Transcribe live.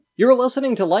You're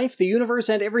listening to Life, the Universe,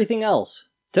 and Everything Else.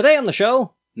 Today on the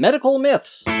show, medical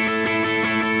myths.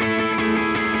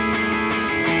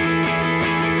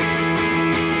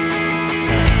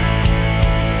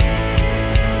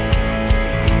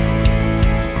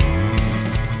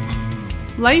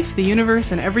 Life, the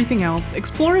Universe, and Everything Else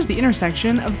explores the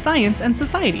intersection of science and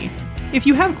society. If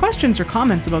you have questions or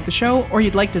comments about the show, or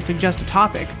you'd like to suggest a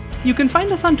topic, you can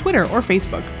find us on Twitter or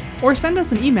Facebook, or send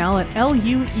us an email at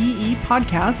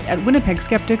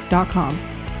lueepodcast@winnipegskeptics.com.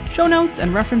 Show notes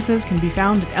and references can be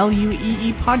found at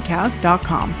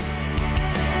lueepodcast.com.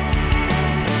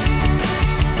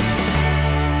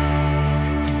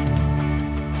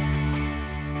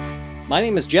 My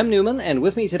name is Jem Newman, and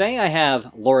with me today I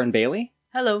have Lauren Bailey.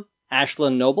 Hello.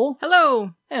 Ashlyn Noble.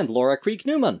 Hello! And Laura Creek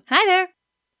Newman. Hi there.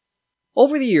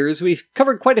 Over the years, we've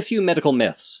covered quite a few medical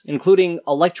myths, including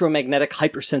electromagnetic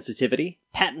hypersensitivity,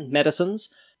 patent medicines,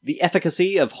 the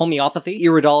efficacy of homeopathy,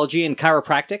 iridology, and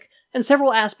chiropractic, and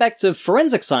several aspects of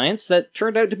forensic science that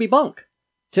turned out to be bunk.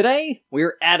 Today,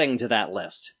 we're adding to that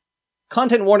list.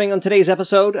 Content warning on today's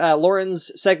episode,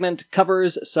 Lauren's segment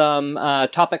covers some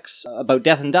topics about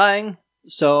death and dying,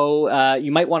 so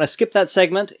you might want to skip that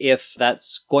segment if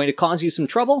that's going to cause you some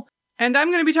trouble. And I'm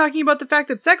going to be talking about the fact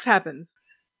that sex happens.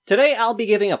 Today I'll be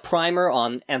giving a primer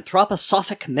on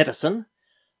anthroposophic medicine.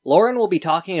 Lauren will be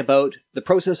talking about the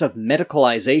process of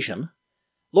medicalization.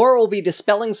 Laura will be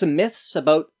dispelling some myths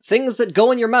about things that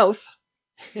go in your mouth.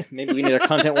 Maybe we need a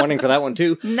content warning for that one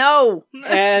too. No.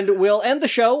 And we'll end the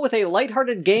show with a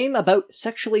lighthearted game about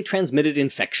sexually transmitted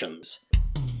infections.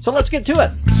 So let's get to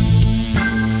it.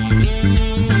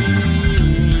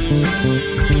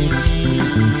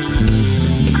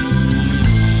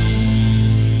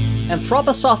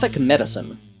 Anthroposophic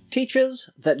medicine teaches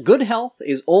that good health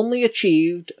is only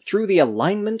achieved through the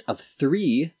alignment of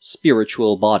three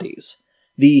spiritual bodies.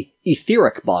 The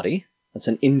etheric body, that's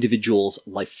an individual's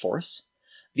life force,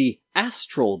 the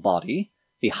astral body,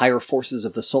 the higher forces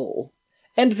of the soul,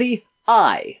 and the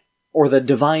I, or the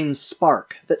divine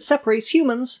spark that separates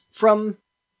humans from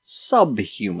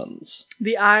subhumans.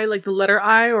 The I, like the letter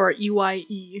I, or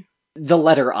EYE? The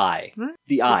letter I. What?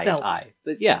 The self. I.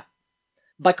 Yeah.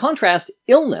 By contrast,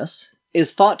 illness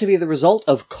is thought to be the result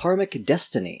of karmic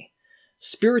destiny,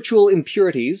 spiritual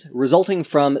impurities resulting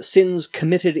from sins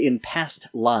committed in past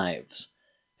lives.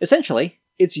 Essentially,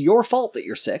 it's your fault that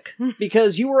you're sick,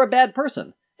 because you were a bad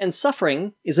person, and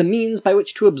suffering is a means by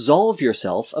which to absolve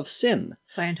yourself of sin.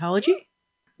 Scientology?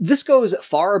 This goes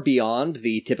far beyond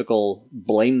the typical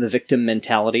blame the victim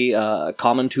mentality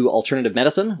common to alternative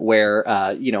medicine, where,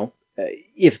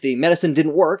 if the medicine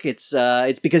didn't work, it's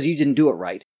because you didn't do it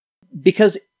right.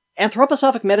 Because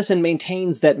anthroposophic medicine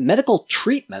maintains that medical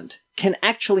treatment can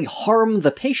actually harm the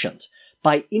patient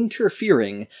by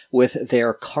interfering with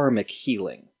their karmic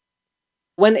healing.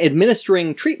 When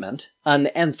administering treatment, an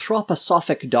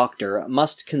anthroposophic doctor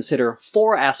must consider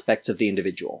four aspects of the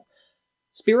individual: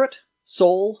 spirit,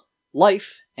 soul,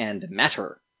 life, and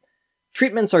matter.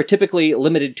 Treatments are typically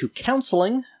limited to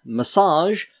counseling,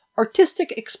 massage,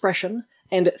 artistic expression,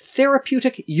 and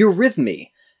therapeutic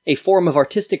eurythmy, a form of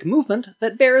artistic movement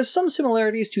that bears some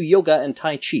similarities to yoga and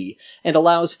Tai Chi, and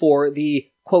allows for the,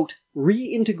 quote,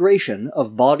 reintegration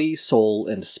of body, soul,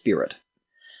 and spirit.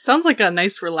 Sounds like a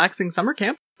nice, relaxing summer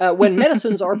camp. When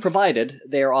medicines are provided,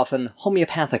 they are often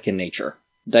homeopathic in nature,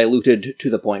 diluted to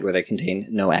the point where they contain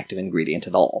no active ingredient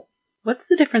at all. What's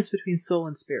the difference between soul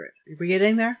and spirit? Are we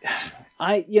getting there?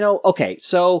 Okay,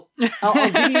 so I'll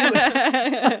give you...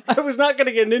 I was not going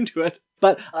to get into it,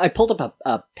 but I pulled up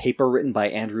a paper written by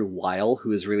Andrew Weil,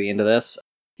 who is really into this.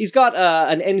 He's got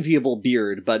an enviable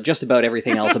beard, but just about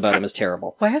everything else about him is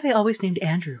terrible. Why are they always named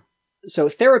Andrew? So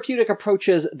therapeutic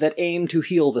approaches that aim to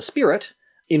heal the spirit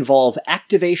involve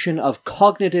activation of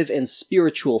cognitive and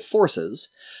spiritual forces,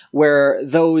 where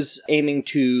those aiming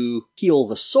to heal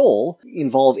the soul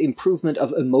involve improvement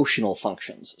of emotional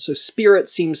functions. So spirit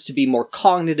seems to be more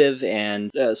cognitive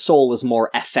and soul is more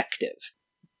affective.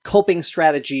 Coping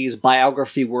strategies,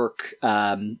 biography work,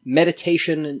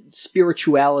 meditation,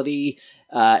 spirituality,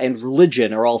 and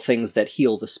religion are all things that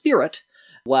heal the spirit,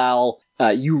 while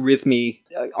eurythmy,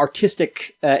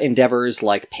 artistic endeavors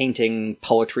like painting,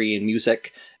 poetry, and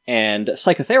music, and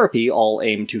psychotherapy all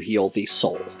aim to heal the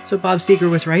soul. So Bob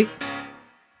Seger was right?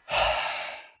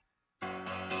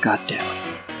 God damn it.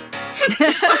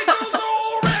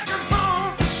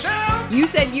 You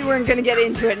said you weren't going to get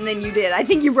into it, and then you did. I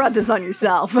think you brought this on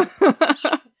yourself.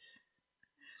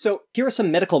 So, here are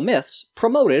some medical myths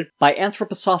promoted by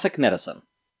anthroposophic medicine.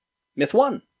 Myth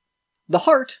 1. The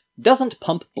heart doesn't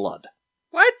pump blood.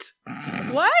 What?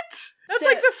 What? That's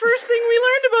like the first thing we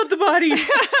learned about the body.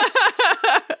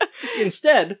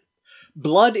 Instead,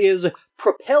 blood is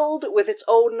propelled with its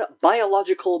own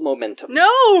biological momentum.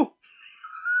 No!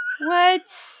 What?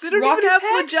 They don't Rocket even have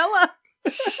packs? flagella.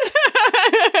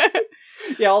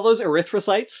 Yeah, all those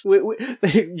erythrocytes,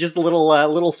 just little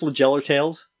flagellar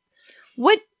tails.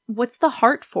 What's the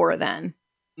heart for then?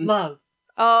 Love.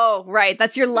 Oh, right.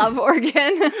 That's your love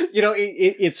organ. You know,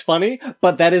 it's funny,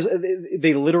 but that is,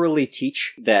 they literally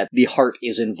teach that the heart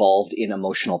is involved in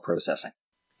emotional processing.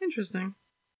 Interesting.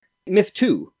 Myth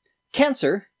 2.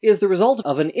 Cancer is the result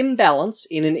of an imbalance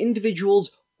in an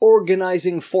individual's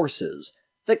organizing forces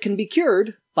that can be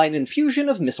cured by an infusion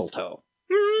of mistletoe.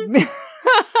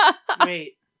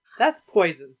 Wait, that's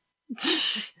poison.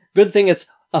 Good thing it's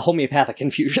a homeopathic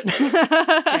infusion.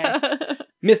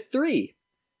 Myth 3.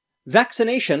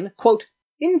 Vaccination, quote,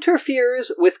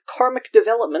 interferes with karmic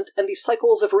development and the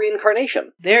cycles of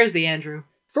reincarnation. There's the Andrew.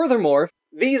 Furthermore,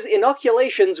 these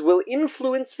inoculations will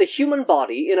influence the human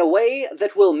body in a way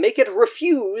that will make it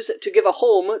refuse to give a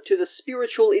home to the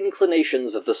spiritual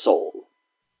inclinations of the soul.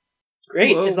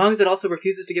 Great. Whoa. As long as it also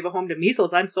refuses to give a home to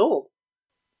measles, I'm sold.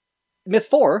 Myth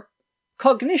 4.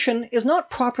 Cognition is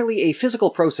not properly a physical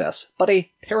process, but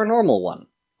a paranormal one.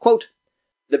 Quote,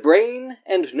 the brain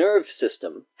and nerve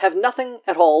system have nothing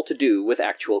at all to do with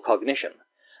actual cognition.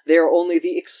 They are only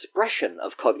the expression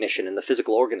of cognition in the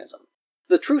physical organism.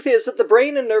 The truth is that the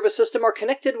brain and nervous system are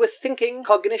connected with thinking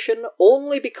cognition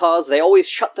only because they always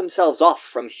shut themselves off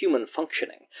from human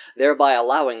functioning, thereby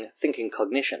allowing thinking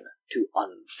cognition to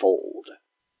unfold.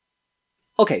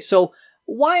 Okay, so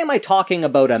why am I talking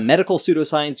about a medical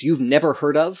pseudoscience you've never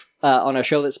heard of on a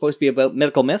show that's supposed to be about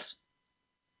medical myths?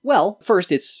 Well,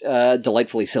 first, it's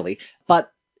delightfully silly,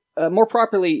 but more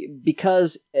properly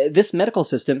because this medical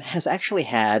system has actually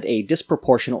had a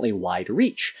disproportionately wide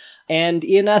reach, and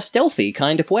in a stealthy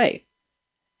kind of way.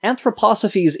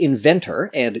 Anthroposophy's inventor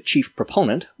and chief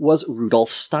proponent was Rudolf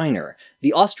Steiner,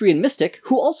 the Austrian mystic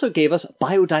who also gave us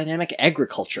biodynamic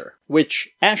agriculture,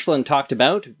 which Ashlyn talked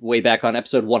about way back on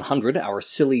episode 100, our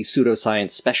silly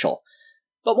pseudoscience special.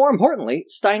 But more importantly,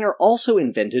 Steiner also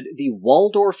invented the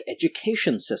Waldorf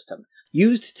education system,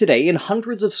 used today in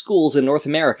hundreds of schools in North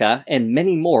America and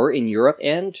many more in Europe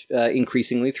and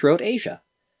increasingly throughout Asia.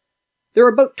 There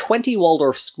are about 20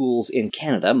 Waldorf schools in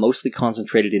Canada, mostly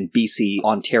concentrated in BC,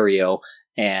 Ontario,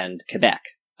 and Quebec.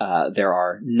 There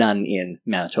are none in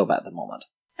Manitoba at the moment.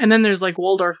 And then there's like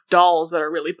Waldorf dolls that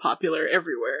are really popular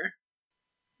everywhere.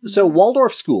 So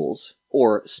Waldorf schools,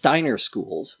 or Steiner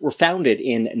schools, were founded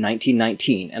in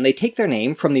 1919, and they take their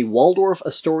name from the Waldorf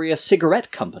Astoria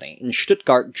Cigarette Company in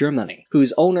Stuttgart, Germany,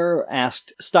 whose owner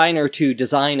asked Steiner to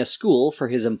design a school for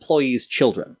his employees'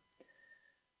 children.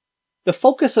 The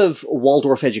focus of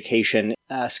Waldorf education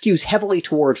skews heavily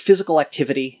toward physical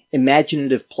activity,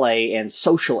 imaginative play, and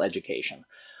social education,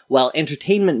 while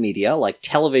entertainment media like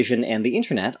television and the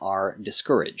internet are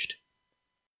discouraged.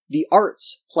 The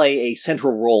arts play a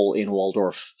central role in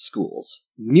Waldorf schools.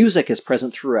 Music is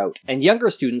present throughout, and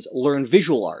younger students learn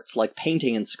visual arts like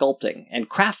painting and sculpting, and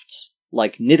crafts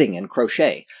like knitting and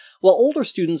crochet, while older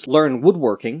students learn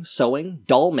woodworking, sewing,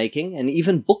 doll making, and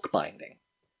even bookbinding.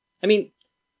 I mean,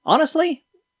 honestly,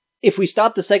 if we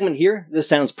stop the segment here, this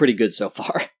sounds pretty good so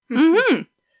far. Mm-hmm.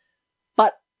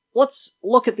 But let's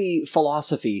look at the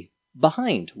philosophy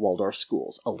behind Waldorf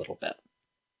schools a little bit.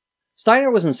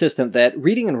 Steiner was insistent that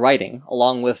reading and writing,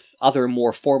 along with other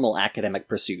more formal academic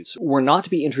pursuits, were not to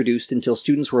be introduced until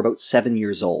students were about 7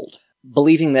 years old,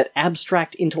 believing that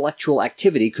abstract intellectual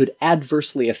activity could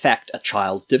adversely affect a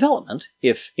child's development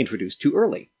if introduced too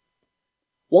early.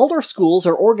 Waldorf schools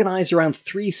are organized around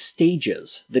 3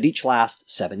 stages that each last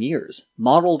 7 years,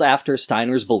 modeled after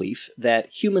Steiner's belief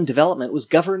that human development was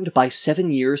governed by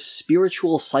 7-year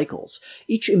spiritual cycles,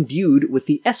 each imbued with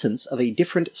the essence of a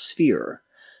different sphere.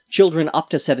 Children up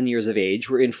to 7 years of age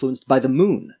were influenced by the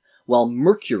moon, while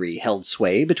Mercury held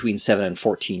sway between 7 and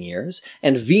 14 years,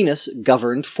 and Venus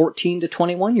governed 14 to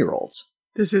 21-year-olds.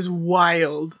 This is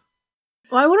wild.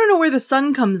 Well, I want to know where the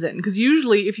sun comes in, because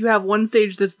usually if you have one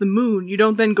stage that's the moon, you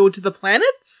don't then go to the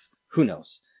planets? Who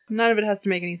knows? None of it has to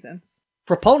make any sense.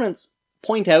 Proponents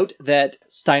point out that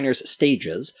Steiner's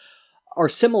stages are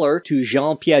similar to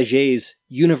Jean Piaget's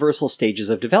universal stages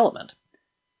of development.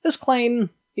 This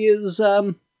claim is,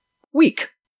 weak.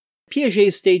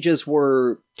 Piaget's stages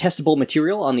were testable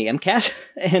material on the MCAT,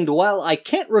 and while I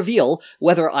can't reveal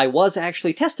whether I was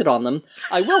actually tested on them,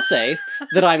 I will say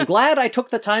that I'm glad I took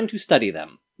the time to study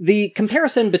them. The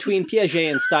comparison between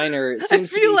Piaget and Steiner seems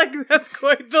to be... I feel like that's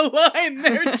quite the line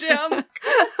there, Jim.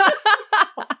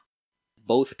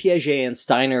 Both Piaget and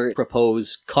Steiner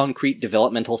propose concrete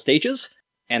developmental stages,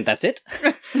 And that's it.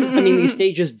 I mean, these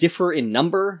stages differ in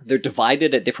number, they're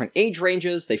divided at different age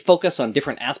ranges, they focus on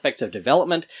different aspects of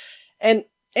development, and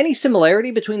any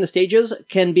similarity between the stages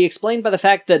can be explained by the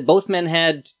fact that both men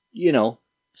had,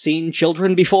 seen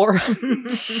children before.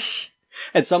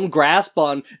 And some grasp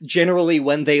on generally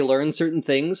when they learn certain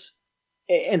things.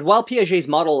 And while Piaget's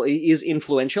model is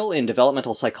influential in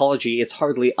developmental psychology, it's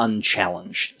hardly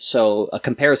unchallenged. So a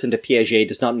comparison to Piaget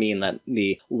does not mean that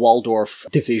the Waldorf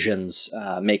divisions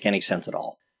make any sense at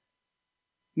all.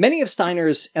 Many of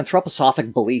Steiner's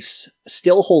anthroposophic beliefs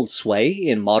still hold sway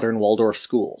in modern Waldorf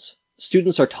schools.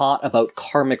 Students are taught about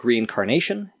karmic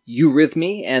reincarnation,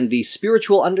 eurythmy, and the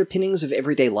spiritual underpinnings of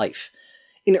everyday life.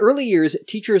 In early years,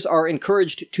 teachers are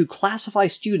encouraged to classify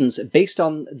students based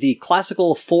on the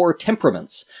classical 4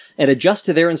 temperaments and adjust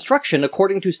their instruction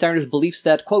according to Steiner's beliefs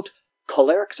that, quote,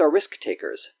 cholerics are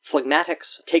risk-takers,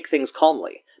 phlegmatics take things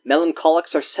calmly,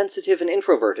 melancholics are sensitive and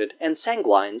introverted, and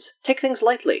sanguines take things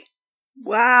lightly.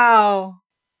 Wow.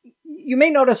 You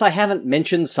may notice I haven't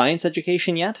mentioned science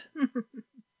education yet.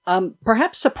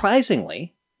 Perhaps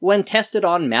surprisingly, when tested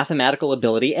on mathematical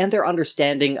ability and their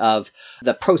understanding of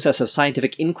the process of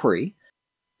scientific inquiry,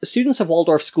 students of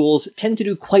Waldorf schools tend to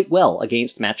do quite well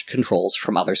against matched controls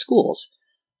from other schools.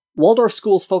 Waldorf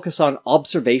schools focus on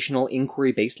observational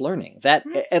inquiry-based learning that,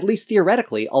 at least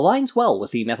theoretically, aligns well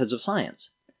with the methods of science.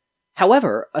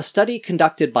 However, a study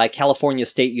conducted by California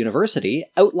State University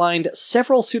outlined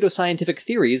several pseudoscientific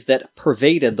theories that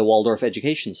pervaded the Waldorf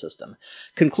education system,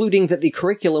 concluding that the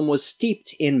curriculum was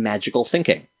steeped in magical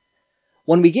thinking.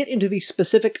 When we get into the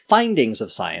specific findings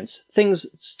of science, things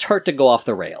start to go off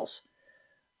the rails.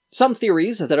 Some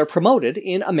theories that are promoted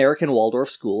in American Waldorf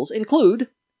schools include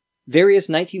various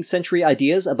 19th century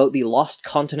ideas about the lost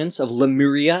continents of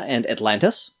Lemuria and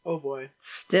Atlantis. Oh boy.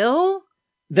 Still?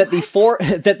 That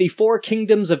the four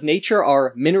kingdoms of nature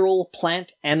are mineral,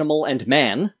 plant, animal, and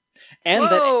man,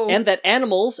 and that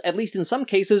animals, at least in some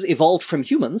cases, evolved from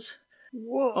humans.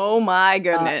 Whoa. Oh my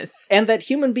goodness. And that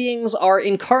human beings are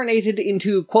incarnated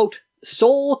into, quote,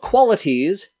 soul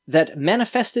qualities that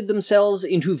manifested themselves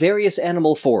into various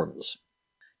animal forms.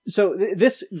 So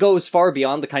this goes far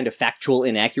beyond the kind of factual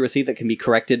inaccuracy that can be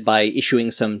corrected by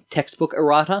issuing some textbook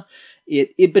errata.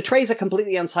 It betrays a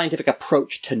completely unscientific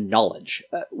approach to knowledge,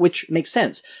 which makes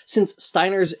sense, since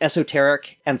Steiner's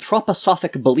esoteric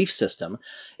anthroposophic belief system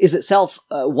is itself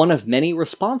one of many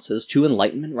responses to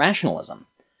Enlightenment rationalism.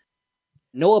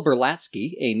 Noah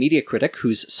Berlatsky, a media critic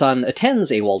whose son attends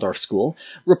a Waldorf school,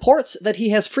 reports that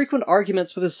he has frequent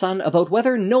arguments with his son about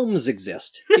whether gnomes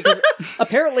exist, because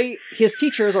apparently his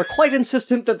teachers are quite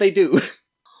insistent that they do.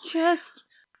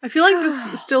 I feel like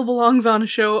this still belongs on a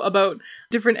show about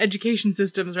different education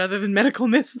systems rather than medical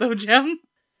myths, though, Jem.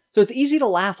 So it's easy to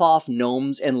laugh off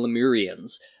gnomes and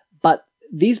Lemurians, but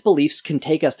these beliefs can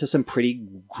take us to some pretty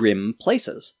grim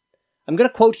places. I'm going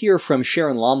to quote here from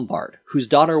Sharon Lombard, whose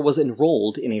daughter was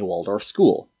enrolled in a Waldorf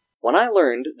school. When I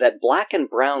learned that black and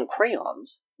brown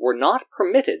crayons were not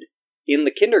permitted in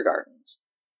the kindergartens,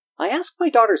 I asked my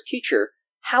daughter's teacher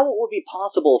how it would be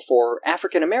possible for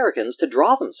African Americans to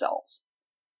draw themselves.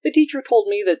 The teacher told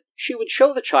me that she would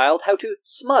show the child how to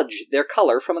smudge their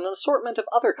color from an assortment of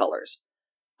other colors.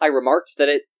 I remarked that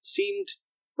it seemed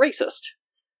racist.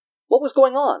 What was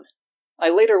going on? I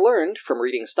later learned from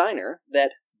reading Steiner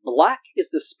that black is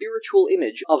the spiritual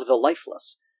image of the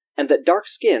lifeless, and that dark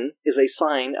skin is a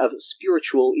sign of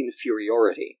spiritual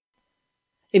inferiority.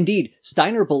 Indeed,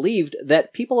 Steiner believed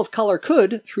that people of color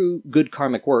could, through good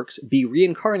karmic works, be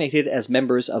reincarnated as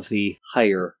members of the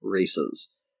higher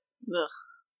races. Ugh.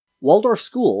 Waldorf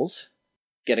schools,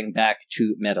 getting back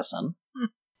to medicine,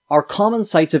 are common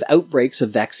sites of outbreaks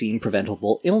of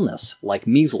vaccine-preventable illness, like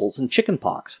measles and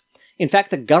chickenpox. In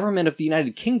fact, the government of the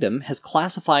United Kingdom has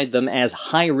classified them as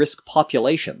high-risk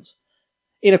populations.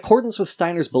 In accordance with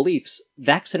Steiner's beliefs,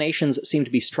 vaccinations seem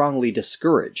to be strongly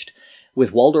discouraged,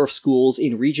 with Waldorf schools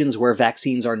in regions where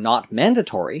vaccines are not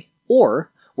mandatory,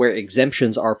 or where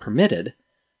exemptions are permitted.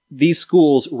 These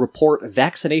schools report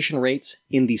vaccination rates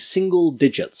in the single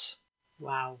digits.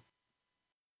 Wow.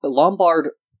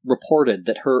 Lombard reported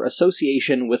that her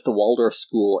association with the Waldorf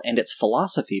school and its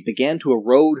philosophy began to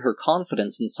erode her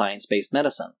confidence in science-based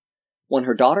medicine. When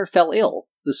her daughter fell ill,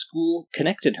 the school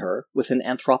connected her with an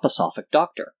anthroposophic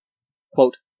doctor.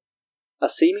 Quote, a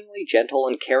seemingly gentle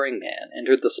and caring man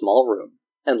entered the small room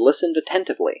and listened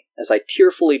attentively as I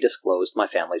tearfully disclosed my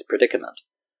family's predicament.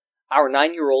 Our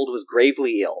 9-year-old was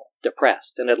gravely ill,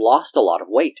 depressed, and had lost a lot of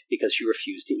weight because she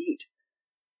refused to eat.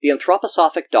 The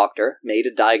anthroposophic doctor made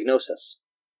a diagnosis.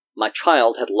 My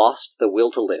child had lost the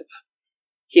will to live.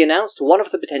 He announced one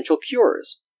of the potential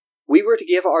cures: We were to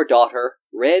give our daughter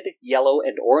red, yellow,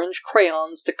 and orange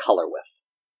crayons to color with.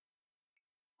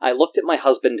 I looked at my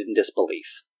husband in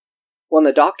disbelief. When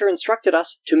the doctor instructed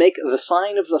us to make the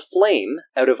sign of the flame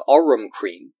out of aurum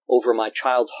cream over my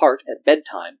child's heart at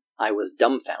bedtime, I was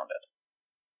dumbfounded.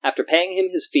 After paying him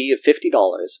his fee of $50,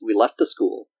 we left the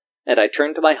school, and I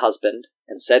turned to my husband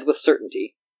and said with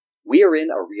certainty, "We are in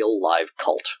a real live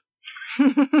cult."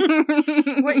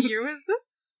 What year was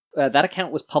this? That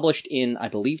account was published in, I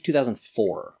believe,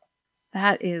 2004.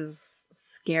 That is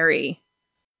scary.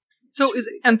 So is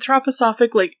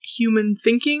anthroposophic like human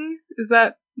thinking? Is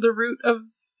that the root of...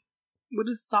 What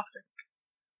is sophic?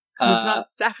 It's not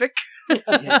sapphic.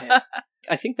 Yeah.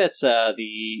 I think that's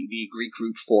the Greek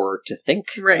root for to think.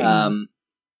 Right. I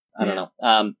don't know.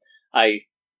 I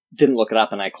didn't look it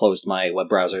up, and I closed my web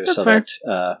browser That's so fair.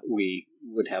 that we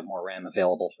would have more RAM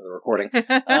available for the recording.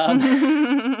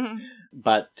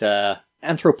 But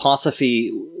anthroposophy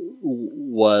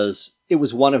was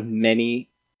one of many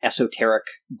esoteric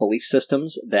belief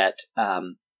systems that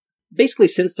basically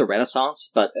since the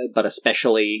Renaissance, but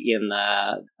especially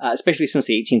especially since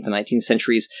the 18th and 19th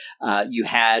centuries, you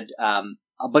had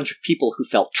a bunch of people who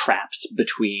felt trapped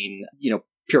between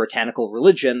puritanical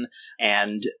religion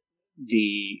and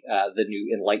the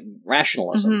new Enlightenment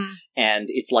rationalism, and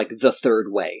it's like the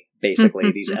third way,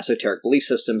 basically. These esoteric belief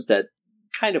systems that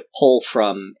kind of pull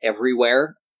from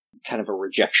everywhere, kind of a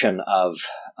rejection of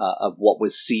what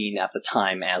was seen at the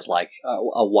time as like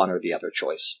a one or the other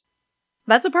choice.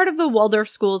 That's a part of the Waldorf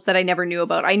schools that I never knew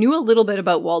about. I knew a little bit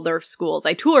about Waldorf schools.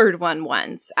 I toured one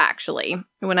once, actually,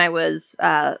 when I was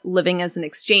living as an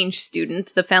exchange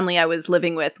student. The family I was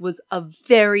living with was a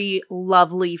very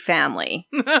lovely family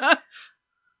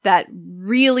that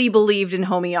really believed in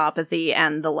homeopathy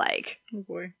and the like. Oh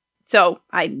boy. So,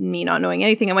 me not knowing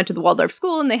anything, I went to the Waldorf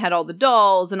school and they had all the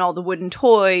dolls and all the wooden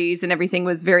toys and everything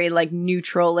was very like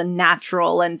neutral and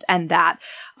natural and that.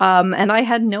 And I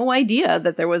had no idea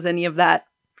that there was any of that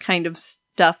kind of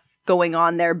stuff going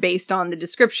on there based on the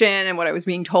description and what I was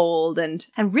being told. And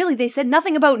really, they said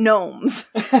nothing about gnomes.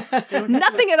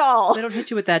 Nothing at all. They don't hit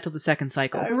you with that till the second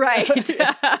cycle. Right.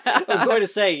 I was going to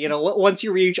say, once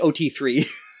you reach OT3...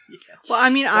 Well,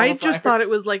 I mean, I just thought it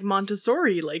was like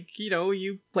Montessori. Like,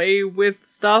 you play with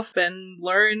stuff and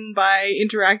learn by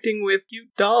interacting with cute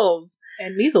dolls.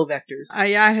 And measles vectors. I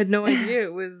had no idea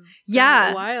it was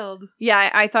wild.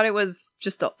 Yeah, I thought it was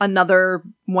just another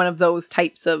one of those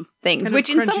types of things, Kind of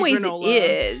which in some crunchy ways granola. it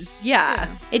is. Yeah,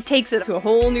 it takes it to a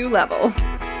whole new level.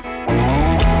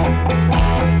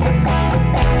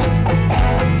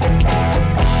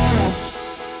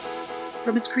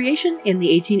 From its creation in the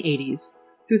 1880s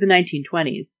through the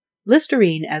 1920s,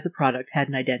 Listerine as a product had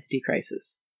an identity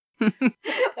crisis.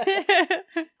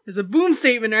 There's a boom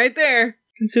statement right there.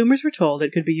 Consumers were told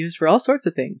it could be used for all sorts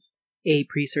of things: a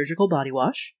pre-surgical body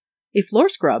wash, a floor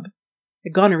scrub, a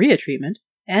gonorrhea treatment,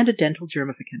 and a dental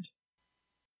germificant.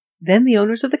 Then the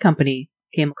owners of the company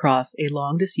came across a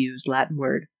long-disused Latin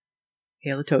word,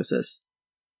 halitosis.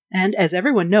 And as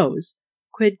everyone knows,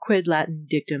 quid Latin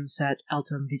dictum sit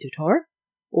altum vitator,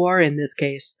 or in this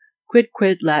case,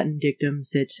 quid Latin dictum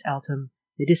sit altum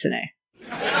medicinae.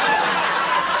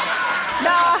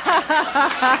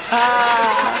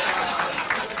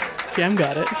 Jem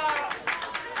got it.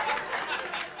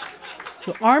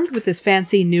 So armed with this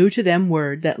fancy new-to-them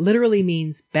word that literally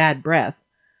means bad breath,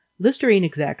 Listerine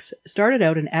execs started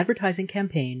out an advertising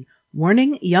campaign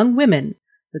warning young women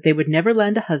that they would never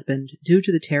land a husband due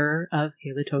to the terror of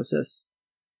halitosis.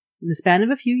 In the span of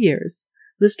a few years,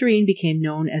 Listerine became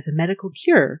known as a medical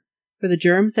cure for the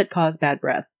germs that cause bad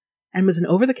breath, and was an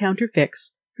over-the-counter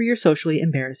fix for your socially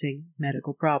embarrassing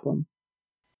medical problem.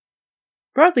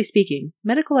 Broadly speaking,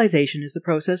 medicalization is the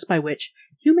process by which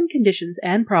human conditions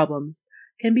and problems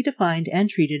can be defined and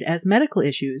treated as medical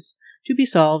issues to be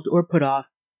solved or put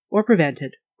off, or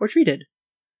prevented, or treated.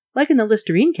 Like in the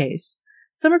Listerine case,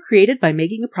 some are created by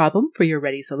making a problem for your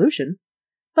ready solution,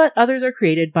 but others are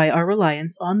created by our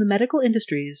reliance on the medical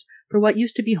industries for what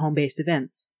used to be home-based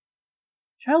events.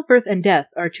 Childbirth and death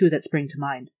are two that spring to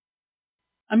mind.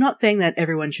 I'm not saying that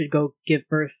everyone should go give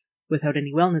birth without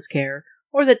any wellness care,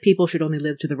 or that people should only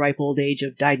live to the ripe old age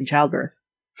of died in childbirth.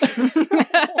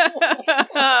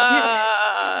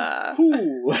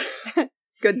 Ooh.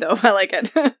 Good though, I like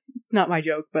it. It's not my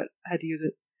joke, but I had to use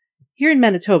it. Here in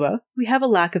Manitoba, we have a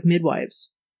lack of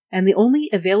midwives, and the only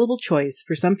available choice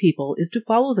for some people is to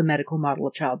follow the medical model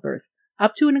of childbirth,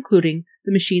 up to and including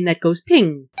the machine that goes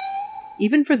ping,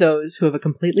 even for those who have a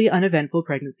completely uneventful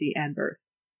pregnancy and birth.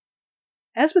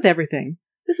 As with everything,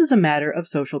 this is a matter of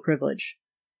social privilege.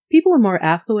 People in more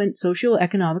affluent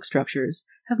socioeconomic structures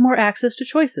have more access to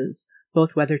choices,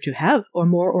 both whether to have or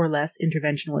more or less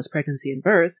interventionalist pregnancy and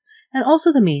birth, and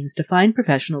also the means to find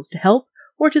professionals to help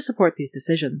or to support these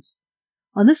decisions.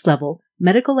 On this level,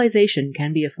 medicalization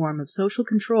can be a form of social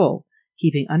control,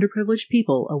 keeping underprivileged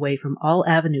people away from all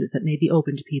avenues that may be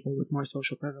open to people with more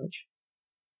social privilege.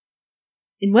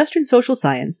 In Western social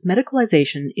science,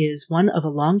 medicalization is one of a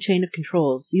long chain of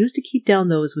controls used to keep down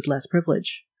those with less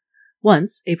privilege.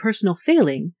 Once, a personal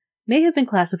failing may have been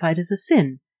classified as a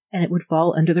sin, and it would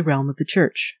fall under the realm of the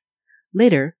church.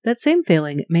 Later, that same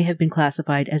failing may have been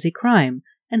classified as a crime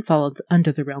and fall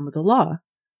under the realm of the law.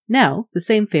 Now, the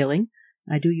same failing,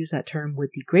 I do use that term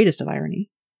with the greatest of irony,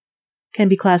 can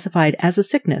be classified as a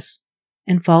sickness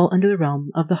and fall under the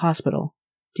realm of the hospital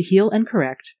to heal and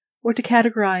correct, or to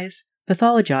categorize,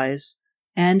 pathologize,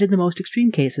 and, in the most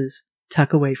extreme cases,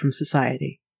 tuck away from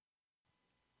society.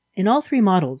 In all three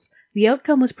models, the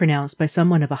outcome was pronounced by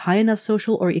someone of a high enough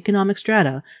social or economic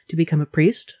strata to become a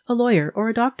priest, a lawyer, or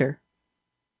a doctor.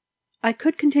 I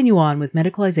could continue on with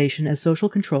medicalization as social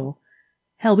control.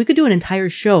 Hell, we could do an entire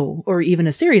show, or even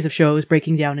a series of shows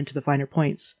breaking down into the finer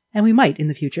points, and we might in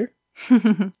the future.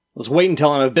 Let's wait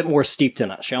until I'm a bit more steeped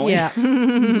in it, shall we? Yeah.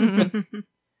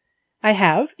 I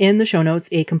have, in the show notes,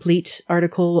 a complete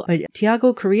article by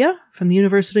Tiago Correa from the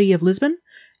University of Lisbon.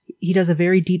 He does a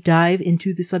very deep dive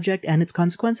into the subject and its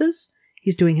consequences.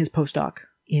 He's doing his postdoc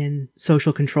in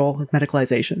social control with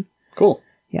medicalization. Cool.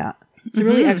 Yeah. It's a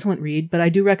really excellent read, but I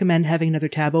do recommend having another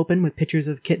tab open with pictures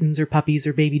of kittens or puppies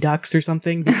or baby ducks or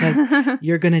something, because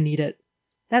you're going to need it.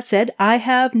 That said, I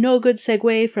have no good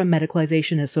segue from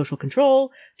medicalization as social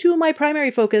control to my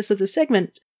primary focus of the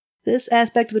segment. This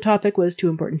aspect of the topic was too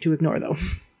important to ignore, though.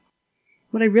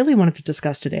 What I really wanted to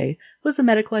discuss today was the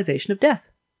medicalization of death.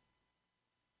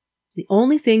 The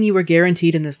only thing you are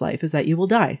guaranteed in this life is that you will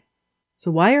die. So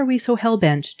why are we so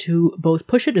hell-bent to both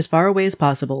push it as far away as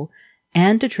possible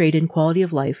and to trade in quality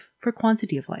of life for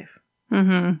quantity of life?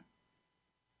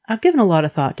 I've given a lot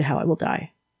of thought to how I will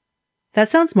die. That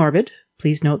sounds morbid.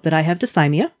 Please note that I have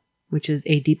dysthymia, which is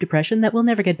a deep depression that will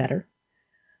never get better.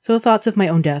 So thoughts of my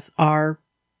own death are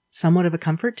somewhat of a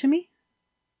comfort to me.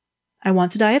 I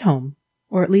want to die at home,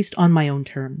 or at least on my own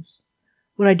terms.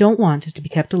 What I don't want is to be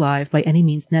kept alive by any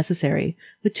means necessary,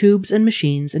 with tubes and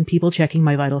machines and people checking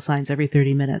my vital signs every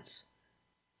 30 minutes.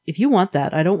 If you want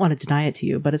that, I don't want to deny it to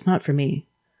you, but it's not for me.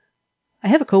 I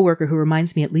have a coworker who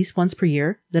reminds me at least once per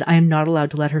year that I am not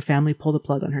allowed to let her family pull the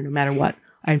plug on her no matter what.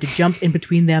 I am to jump in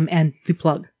between them and the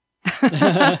plug.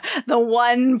 The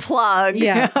one plug.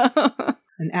 Yeah.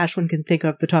 And Ashlyn can think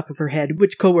off the top of her head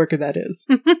which coworker that is.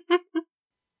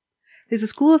 There's a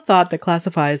school of thought that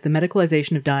classifies the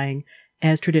medicalization of dying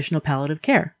as traditional palliative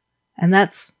care. And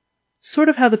that's sort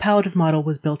of how the palliative model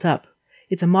was built up.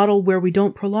 It's a model where we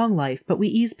don't prolong life, but we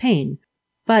ease pain.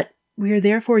 But we are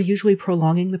therefore usually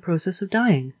prolonging the process of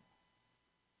dying.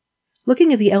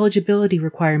 Looking at the eligibility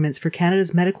requirements for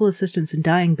Canada's Medical Assistance in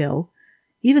Dying Bill,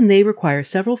 even they require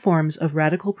several forms of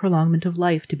radical prolongment of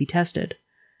life to be tested.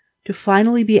 To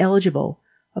finally be eligible,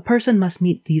 a person must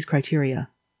meet these criteria: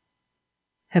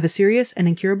 have a serious and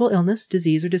incurable illness,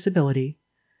 disease, or disability,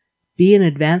 be in an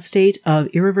advanced state of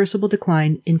irreversible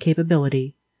decline in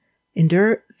capability,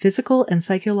 endure physical and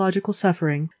psychological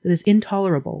suffering that is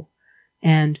intolerable,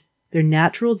 and their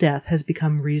natural death has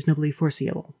become reasonably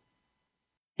foreseeable.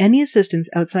 Any assistance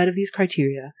outside of these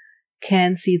criteria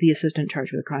can see the assistant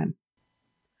charged with a crime.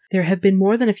 There have been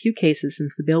more than a few cases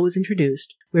since the bill was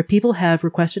introduced where people have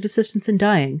requested assistance in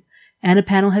dying and a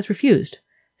panel has refused,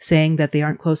 saying that they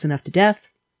aren't close enough to death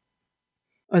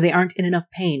or they aren't in enough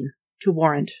pain to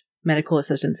warrant medical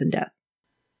assistance in death.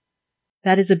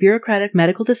 That is a bureaucratic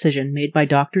medical decision made by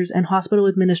doctors and hospital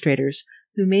administrators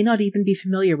who may not even be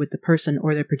familiar with the person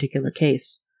or their particular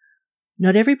case.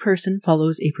 Not every person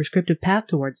follows a prescriptive path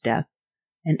towards death,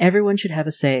 and everyone should have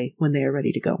a say when they are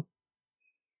ready to go.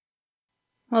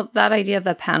 Well, that idea of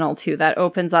the panel, too, that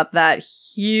opens up that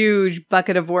huge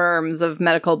bucket of worms of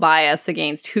medical bias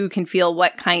against who can feel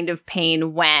what kind of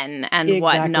pain when and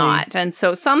what not. And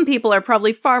so some people are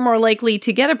probably far more likely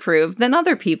to get approved than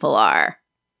other people are.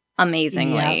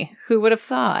 Amazingly. Yeah. Who would have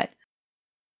thought?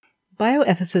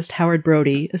 Bioethicist Howard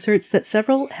Brody asserts that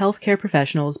several healthcare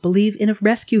professionals believe in a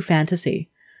rescue fantasy,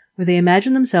 where they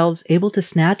imagine themselves able to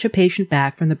snatch a patient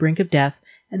back from the brink of death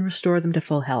and restore them to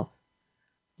full health.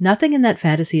 Nothing in that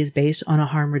fantasy is based on a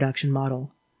harm reduction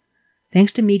model.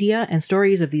 Thanks to media and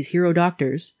stories of these hero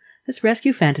doctors, this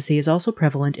rescue fantasy is also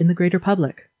prevalent in the greater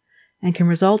public, and can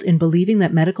result in believing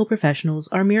that medical professionals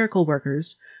are miracle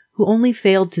workers who only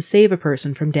failed to save a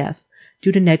person from death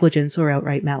due to negligence or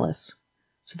outright malice.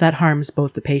 So that harms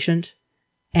both the patient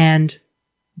and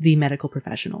the medical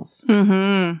professionals.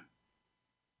 Mm-hmm.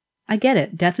 I get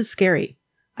it. Death is scary.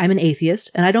 I'm an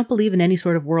atheist, and I don't believe in any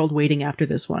sort of world waiting after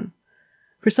this one.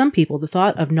 For some people, the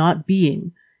thought of not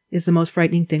being is the most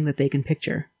frightening thing that they can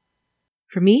picture.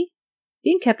 For me,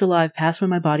 being kept alive past when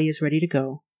my body is ready to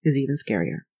go is even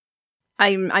scarier.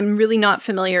 I'm really not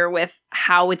familiar with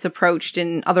how it's approached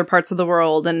in other parts of the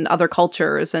world and other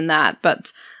cultures and that,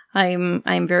 but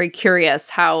I'm very curious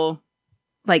how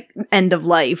like end of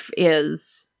life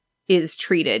is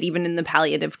treated, even in the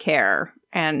palliative care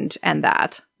and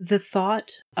that. The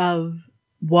thought of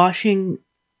washing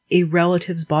a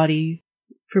relative's body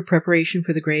for preparation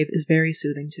for the grave is very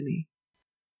soothing to me.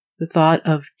 The thought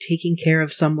of taking care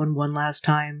of someone one last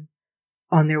time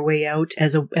on their way out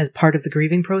as part of the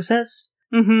grieving process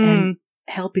and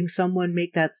helping someone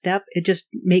make that step, it just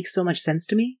makes so much sense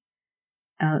to me.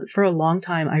 For a long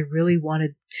time, I really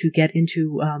wanted to get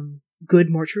into good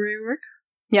mortuary work.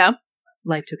 Yeah.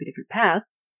 Life took a different path,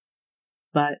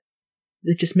 but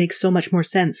it just makes so much more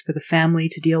sense for the family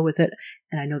to deal with it.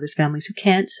 And I know there's families who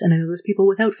can't, and I know there's people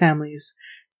without families.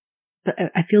 But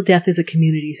I feel death is a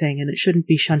community thing, and it shouldn't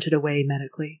be shunted away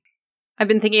medically. I've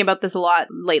been thinking about this a lot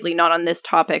lately, not on this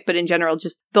topic, but in general,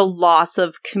 just the loss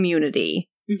of community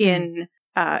in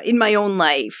my own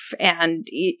life and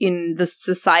in the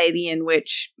society in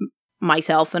which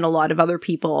myself and a lot of other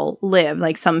people live.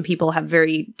 Like some people have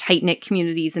very tight-knit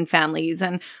communities and families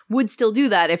and would still do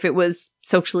that if it was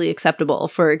socially acceptable,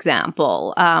 for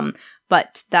example.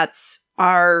 But that's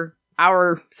our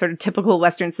sort of typical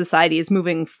Western society is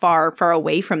moving far, far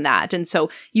away from that. And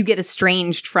so you get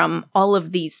estranged from all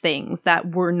of these things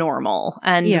that were normal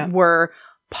and were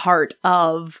part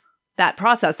of that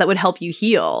process that would help you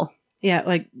heal. Yeah,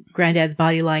 like Granddad's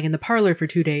body lying in the parlor for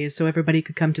 2 days so everybody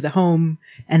could come to the home,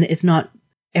 and it's not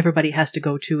everybody has to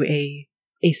go to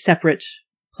a separate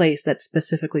place that's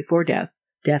specifically for death.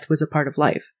 Death was a part of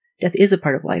life. Death is a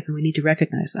part of life, and we need to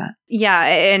recognize that. Yeah,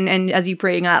 and as you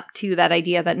bring up to that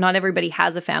idea that not everybody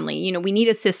has a family, you know, we need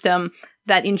a system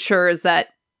that ensures that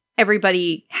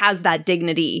everybody has that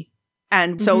dignity.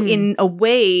 And so in a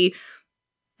way,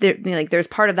 there's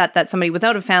part of that somebody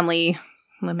without a family,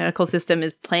 the medical system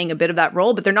is playing a bit of that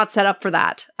role, but they're not set up for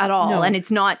that at all. No. And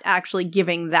it's not actually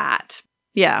giving that.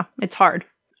 Yeah, it's hard.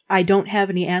 I don't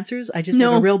have any answers. I just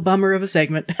have a real bummer of a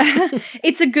segment.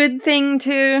 It's a good thing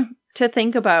to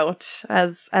think about,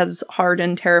 as hard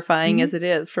and terrifying as it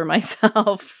is for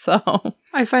myself. So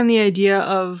I find the idea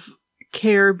of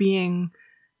care being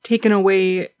taken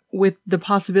away with the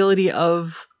possibility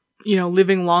of, you know,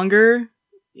 living longer,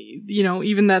 you know,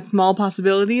 even that small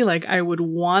possibility, like I would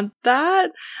want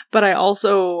that. But I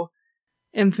also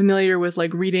am familiar with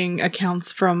like reading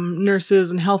accounts from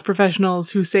nurses and health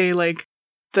professionals who say like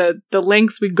the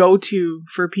lengths we go to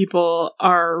for people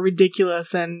are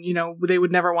ridiculous, and you know they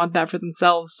would never want that for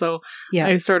themselves. So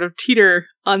I sort of teeter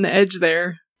on the edge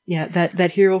there. Yeah,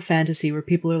 that hero fantasy where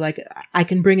people are like, I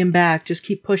can bring him back, just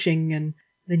keep pushing, and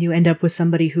then you end up with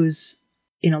somebody who's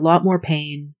in a lot more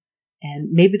pain, and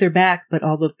maybe they're back, but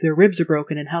all of their ribs are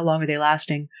broken, and how long are they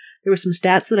lasting? There were some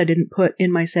stats that I didn't put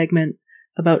in my segment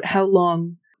about how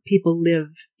long people live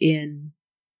in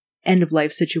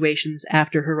end-of-life situations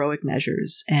after heroic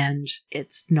measures, and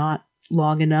it's not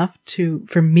long enough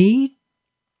for me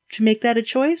to make that a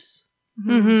choice.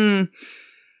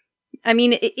 I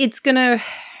mean, it's gonna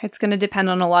depend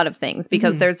on a lot of things,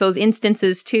 because there's those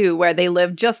instances too where they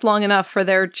live just long enough for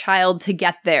their child to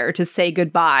get there to say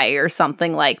goodbye or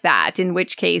something like that, in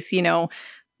which case, you know,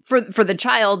 for the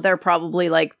child, they're probably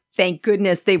like, thank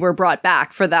goodness they were brought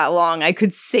back for that long. I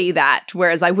could say that,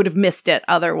 whereas I would have missed it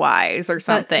otherwise or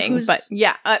something. But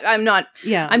yeah, I'm not.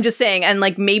 Yeah, I'm just saying. And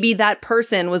like maybe that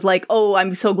person was like, "Oh,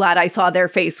 I'm so glad I saw their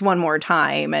face one more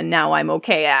time, and now I'm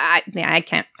okay." I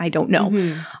can't. I don't know.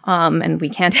 And we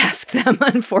can't ask them,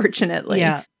 unfortunately.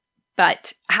 Yeah.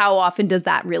 But how often does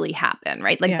that really happen,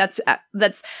 right? Like that's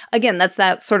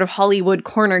that sort of Hollywood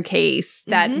corner case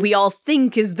that we all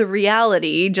think is the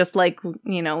reality, just like,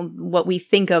 you know, what we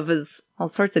think of as all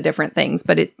sorts of different things,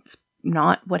 but it's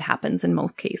not what happens in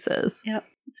most cases. Yeah,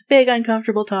 it's a big,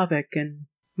 uncomfortable topic, and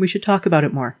we should talk about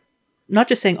it more. Not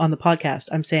just saying on the podcast,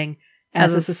 I'm saying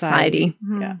as a society.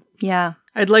 Yeah.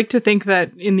 I'd like to think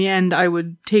that in the end I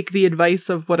would take the advice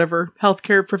of whatever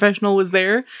healthcare professional was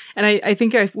there, and I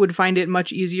think I would find it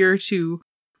much easier to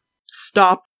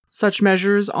stop such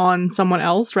measures on someone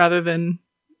else rather than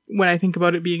when I think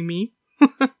about it being me.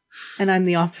 And I'm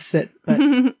the opposite, but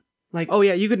like, oh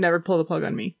yeah, you could never pull the plug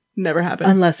on me. Never happen.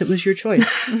 Unless it was your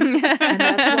choice.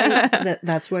 And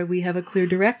that's why we have a clear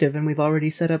directive, and we've already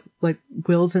set up like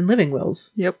wills and living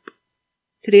wills. Yep.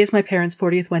 Today is my parents'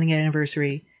 40th wedding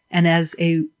anniversary. And as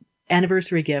a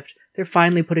anniversary gift, they're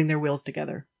finally putting their wills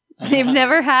together. You've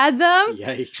never had them?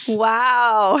 Yikes.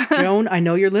 Wow. Joan, I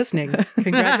know you're listening.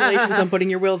 Congratulations on putting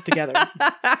your wills together.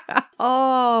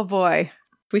 Oh, boy.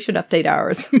 We should update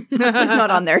ours. It's not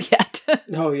on there yet.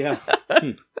 Oh, yeah.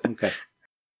 Okay.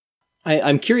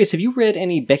 I'm curious, have you read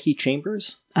any Becky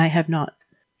Chambers? I have not.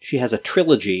 She has a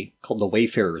trilogy called the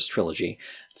Wayfarers Trilogy.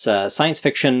 It's a science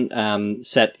fiction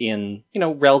set in,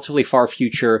 relatively far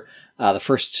future. The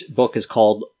first book is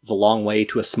called The Long Way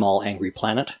to a Small Angry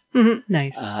Planet. Mm-hmm.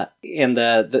 Nice. And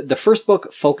the first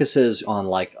book focuses on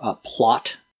a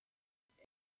plot,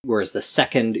 whereas the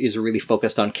second is really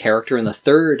focused on character, and the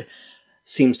third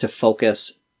seems to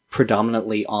focus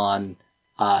predominantly on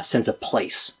a sense of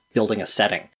place, building a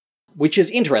setting, which is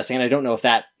interesting. And I don't know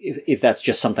if that's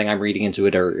just something I'm reading into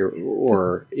it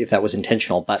or if that was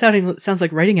intentional. But Sounds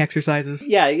like writing exercises.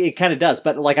 yeah, it kind of does.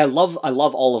 But I love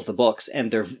all of the books,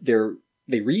 and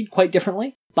they read quite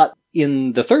differently. But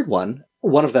in the third one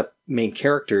of the main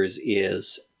characters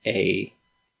is a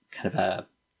kind of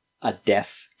a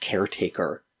death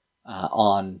caretaker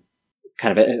on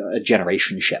kind of a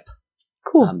generation ship.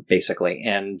 Cool. Basically.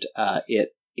 And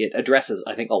it addresses,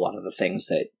 I think, a lot of the things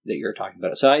that you're talking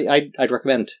about. So I'd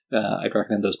recommend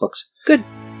those books. Good.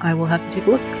 I will have to take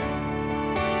a look.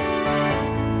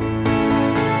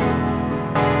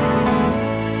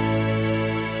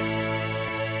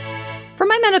 For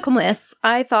my medical myths,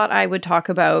 I thought I would talk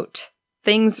about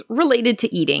things related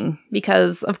to eating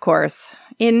because, of course,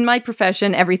 in my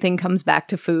profession, everything comes back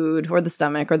to food or the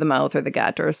stomach or the mouth or the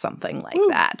gut or something like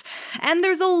that. And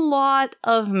there's a lot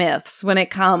of myths when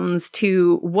it comes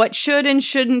to what should and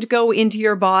shouldn't go into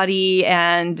your body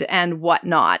and what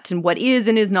not, and what is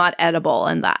and is not edible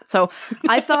and that. So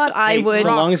I thought I would...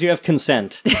 So long as you have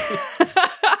consent.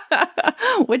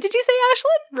 What did you say,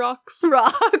 Ashlyn?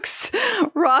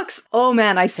 Rocks. Oh,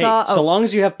 man, I saw... So long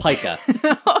as you have pica.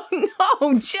 Oh,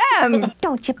 no, Jem!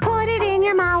 Don't you put it in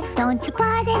your mouth. Don't you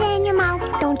put it in your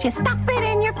mouth. Don't you stuff it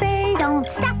in your face. Don't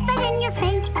stuff it in your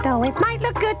face. Though it might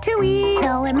look good to eat.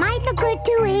 Though it might look good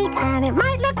to eat. And it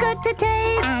might look good to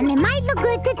taste. And it might look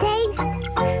good to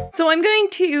taste. So I'm going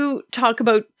to talk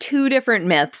about two different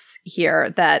myths here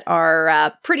that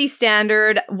are pretty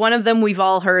standard. One of them we've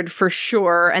all heard for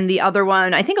sure. And the other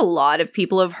one, I think a lot of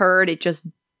people have heard. It just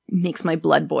makes my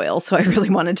blood boil. So I really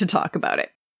wanted to talk about it.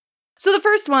 So the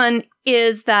first one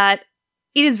is that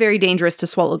it is very dangerous to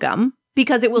swallow gum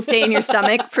because it will stay in your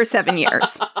stomach for 7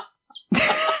 years.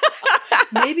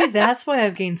 Maybe that's why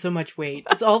I've gained so much weight.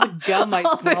 It's all the gum I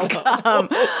swallow.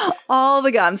 All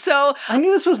the gum. So I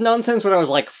knew this was nonsense when I was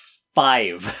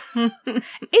 5.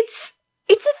 it's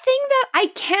a thing that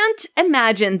I can't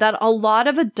imagine that a lot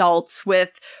of adults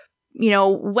with,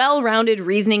 well-rounded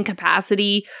reasoning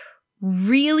capacity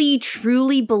really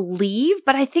truly believe,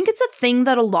 but I think it's a thing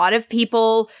that a lot of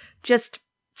people just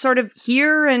sort of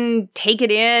hear and take it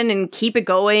in and keep it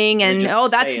going and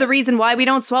that's the reason why we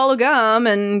don't swallow gum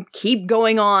and keep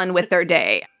going on with their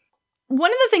day.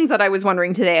 One of the things that I was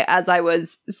wondering today as I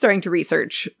was starting to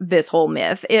research this whole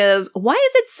myth is, why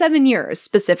is it 7 years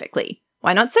specifically?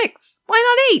 Why not 6?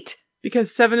 Why not 8?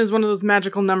 Because 7 is one of those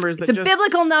magical numbers that it's a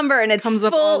biblical number and it comes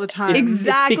up all the time.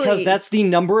 Exactly. It's because that's the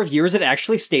number of years it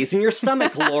actually stays in your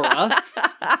stomach, Laura.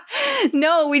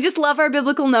 No, we just love our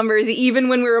biblical numbers, even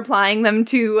when we're applying them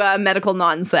to medical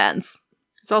nonsense.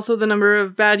 It's also the number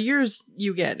of bad years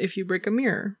you get if you break a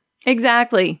mirror.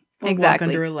 Exactly. Or exactly.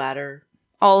 walk under a ladder.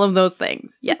 All of those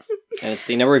things. Yes. And it's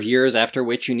the number of years after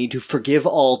which you need to forgive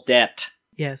all debt.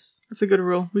 Yes. That's a good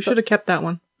rule. We should have kept that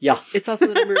one. Yeah. It's also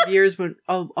the number of years when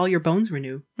all your bones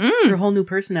renew. You're a whole new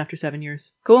person after 7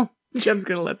 years. Cool. Jem's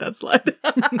gonna let that slide.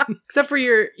 Except for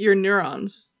your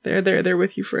neurons. They're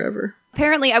with you forever.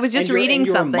 Apparently, I was just reading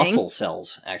your something. muscle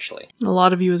cells, actually. A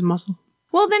lot of you is muscle.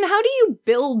 Well, then how do you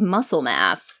build muscle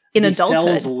mass in These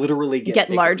adulthood? cells literally get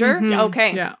bigger. larger? Mhm.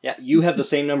 Okay. Yeah. Yeah, you have the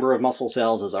same number of muscle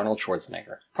cells as Arnold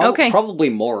Schwarzenegger. Okay. Probably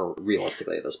more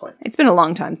realistically at this point. It's been a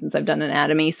long time since I've done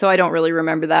anatomy, so I don't really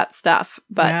remember that stuff.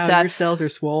 But Wow, your cells are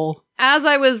swole. as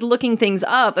I was looking things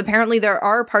up, apparently there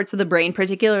are parts of the brain,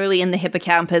 particularly in the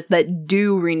hippocampus, that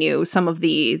do renew some of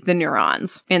the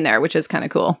neurons in there, which is kind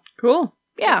of cool. Cool.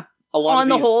 Yeah. A lot On of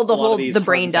the these, whole, a lot of these the hard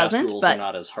brain and fast doesn't, rules but- are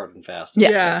not as hard and fast.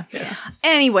 Yes. Yeah.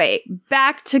 Anyway,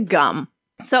 back to gum.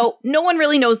 So no one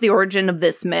really knows the origin of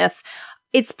this myth.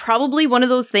 It's probably one of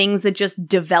those things that just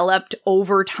developed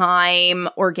over time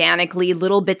organically.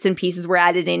 Little bits and pieces were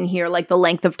added in here, like the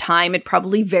length of time. It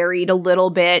probably varied a little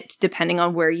bit depending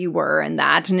on where you were and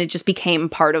that. And it just became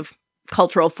part of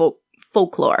cultural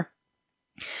folklore.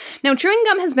 Now, chewing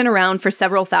gum has been around for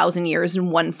several thousand years in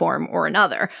one form or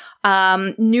another.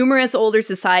 Numerous older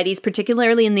societies,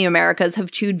 particularly in the Americas,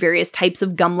 have chewed various types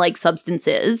of gum-like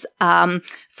substances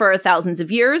for thousands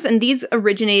of years, and these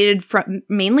originated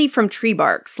mainly from tree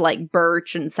barks like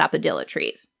birch and sapodilla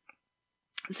trees.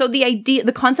 So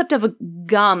the concept of a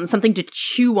gum, something to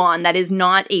chew on that is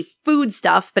not a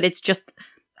foodstuff, but it's just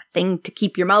thing to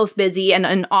keep your mouth busy,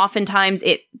 and oftentimes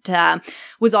it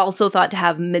was also thought to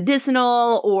have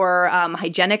medicinal or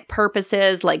hygienic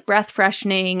purposes like breath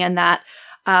freshening, and that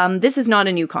this is not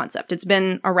a new concept. It's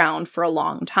been around for a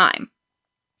long time.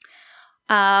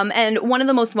 And one of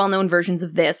the most well-known versions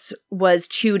of this was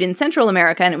chewed in Central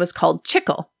America, and it was called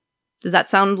chicle. Does that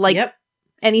sound like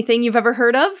anything you've ever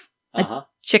heard of? A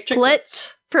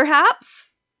chiclet,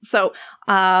 perhaps? So,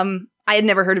 I had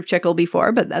never heard of chicle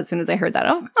before, but as soon as I heard that,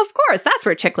 oh, of course, that's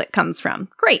where chiclet comes from.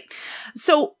 Great.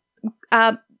 So,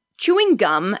 chewing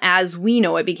gum, as we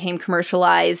know it, became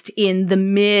commercialized in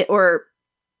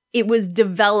it was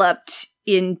developed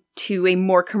into a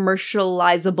more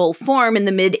commercializable form in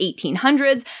the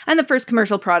mid-1800s, and the first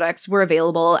commercial products were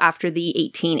available after the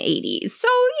 1880s. So,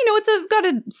 it's got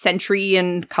a century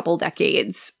and couple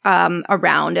decades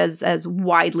around as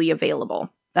widely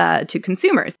available to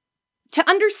consumers. To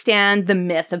understand the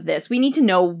myth of this, we need to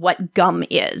know what gum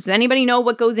is. Does anybody know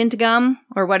what goes into gum?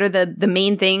 Or what are the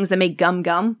main things that make gum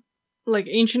gum? Like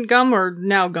ancient gum or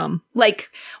now gum?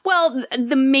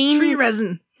 The main... Tree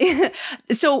resin.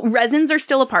 So resins are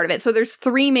still a part of it. So there's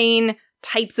three main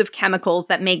types of chemicals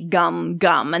that make gum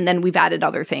gum, and then we've added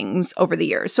other things over the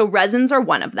years. So resins are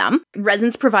one of them.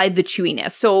 Resins provide the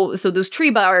chewiness. So those tree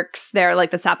barks, they're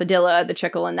like the sapodilla, the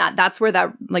chicle, and that's where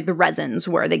the resins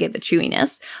were. They gave the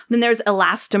chewiness. Then there's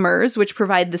elastomers, which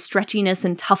provide the stretchiness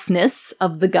and toughness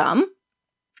of the gum.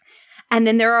 And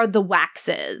then there are the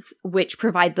waxes, which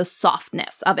provide the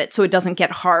softness of it, so it doesn't get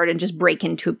hard and just break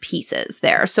into pieces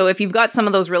there. So if you've got some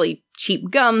of those really cheap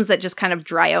gums that just kind of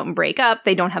dry out and break up,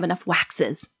 they don't have enough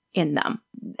waxes in them.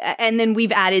 And then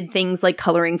we've added things like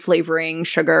coloring, flavoring,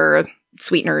 sugar,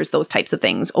 sweeteners, those types of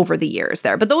things over the years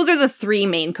there. But those are the three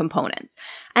main components.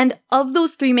 And of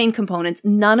those three main components,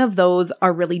 none of those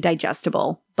are really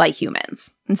digestible by humans.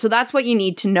 And so that's what you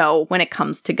need to know when it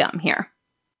comes to gum here.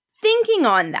 Thinking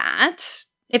on that,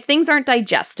 if things aren't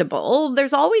digestible,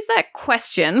 there's always that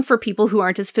question for people who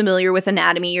aren't as familiar with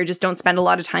anatomy or just don't spend a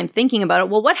lot of time thinking about it.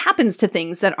 Well, what happens to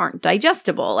things that aren't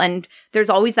digestible? And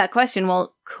there's always that question,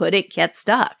 well, could it get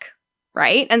stuck?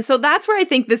 Right? And so that's where I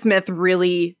think this myth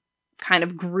really kind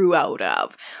of grew out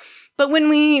of. But when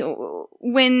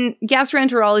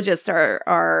gastroenterologists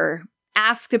are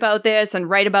asked about this and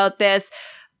write about this,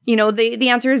 the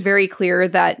answer is very clear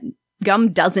that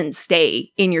gum doesn't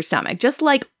stay in your stomach. Just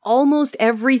like almost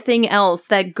everything else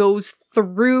that goes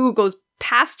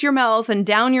past your mouth and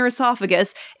down your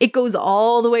esophagus, it goes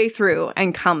all the way through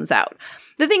and comes out.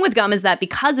 The thing with gum is that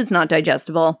because it's not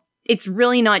digestible, it's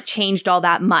really not changed all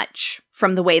that much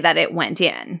from the way that it went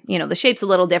in. The shape's a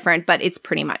little different, but it's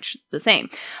pretty much the same.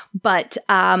 But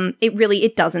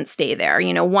it doesn't stay there.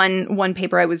 One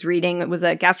paper I was reading, it was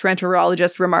a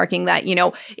gastroenterologist remarking that,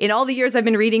 in all the years I've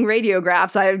been reading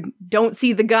radiographs, I don't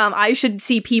see the gum. I should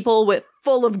see people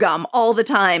full of gum all the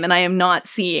time, and I am not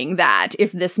seeing that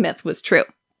if this myth was true.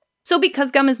 So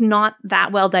because gum is not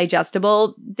that well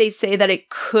digestible, they say that it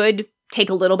could take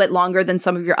a little bit longer than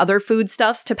some of your other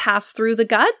foodstuffs to pass through the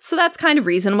gut. So that's kind of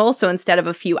reasonable. So instead of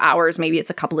a few hours, maybe it's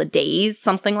a couple of days,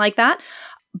 something like that.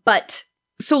 But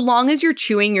so long as you're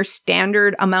chewing your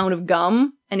standard amount of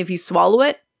gum, and if you swallow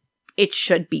it, it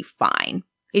should be fine.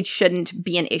 It shouldn't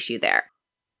be an issue there.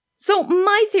 So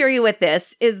my theory with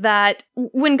this is that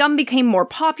when gum became more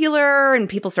popular and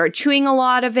people started chewing a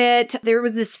lot of it, there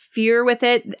was this fear with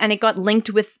it, and it got linked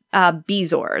with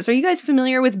Bezoars. Are you guys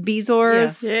familiar with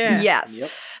Bezoars? Yeah. Yes. Yep.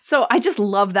 So I just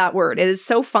love that word. It is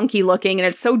so funky looking, and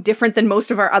it's so different than most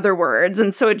of our other words,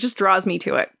 and so it just draws me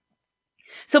to it.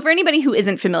 So for anybody who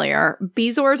isn't familiar,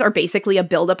 Bezoars are basically a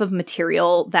buildup of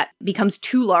material that becomes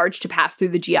too large to pass through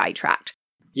the GI tract.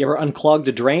 You ever unclogged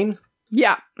a drain?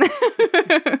 Yeah.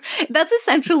 That's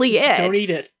essentially it. Don't eat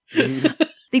it.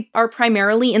 They are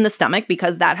primarily in the stomach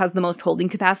because that has the most holding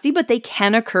capacity, but they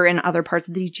can occur in other parts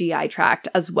of the GI tract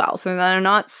as well. So they're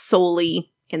not solely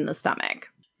in the stomach.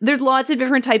 There's lots of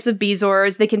different types of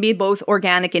Bezoars. They can be both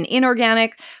organic and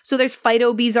inorganic. So there's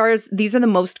phytobezoars. These are the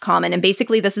most common. And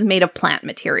basically this is made of plant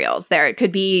materials there. It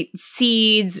could be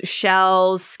seeds,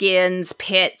 shells, skins,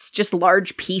 pits, just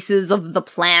large pieces of the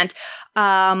plant.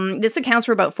 This accounts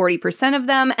for about 40% of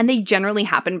them, and they generally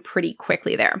happen pretty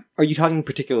quickly there. Are you talking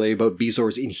particularly about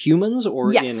bezoars in humans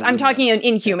or Yes, in I'm talking ruminants?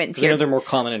 in humans I know here. they're more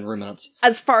common in ruminants.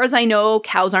 As far as I know,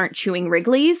 cows aren't chewing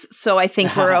Wrigley's, so I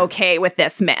think we're okay with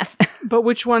this myth. But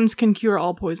which ones can cure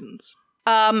all poisons?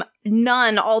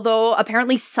 None, although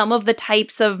apparently some of the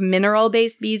types of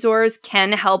mineral-based bezoars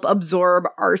can help absorb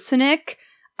arsenic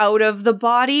out of the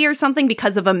body or something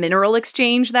because of a mineral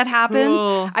exchange that happens.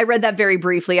 Whoa. I read that very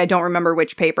briefly. I don't remember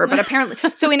which paper, but apparently,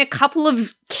 so in a couple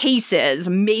of cases,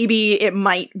 maybe it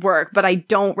might work, but I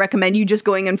don't recommend you just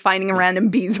going and finding a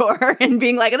random bezoar and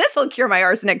being like, this will cure my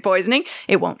arsenic poisoning.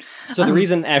 It won't. So the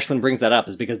reason Ashlyn brings that up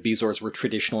is because bezoars were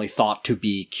traditionally thought to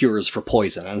be cures for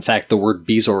poison. In fact, the word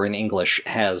bezoar in English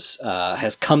has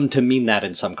come to mean that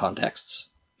in some contexts.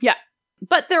 Yeah.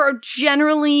 But there are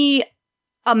generally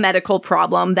a medical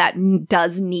problem that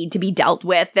does need to be dealt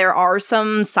with. There are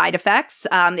some side effects.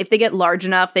 If they get large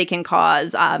enough, they can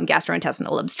cause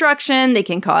gastrointestinal obstruction. They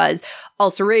can cause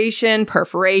ulceration,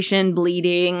 perforation,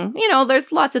 bleeding. You know,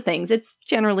 there's lots of things. It's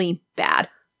generally bad.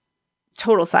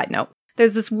 Total side note.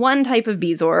 There's this one type of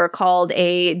bezoar called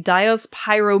a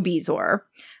Diospyrobezoar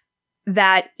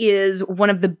that is one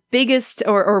of the biggest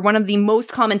or one of the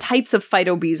most common types of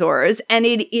phytobezoars, and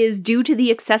it is due to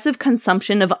the excessive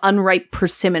consumption of unripe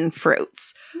persimmon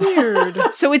fruits. Weird.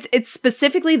 So it's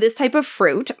specifically this type of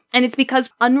fruit, and it's because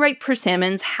unripe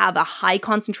persimmons have a high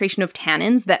concentration of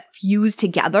tannins that fuse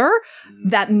together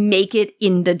that make it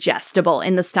indigestible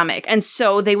in the stomach. And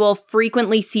so they will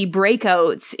frequently see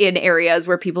breakouts in areas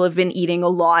where people have been eating a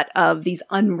lot of these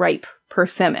unripe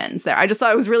persimmons there. I just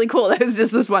thought it was really cool that it's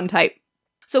just this one type.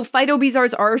 So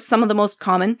phytobezoars are some of the most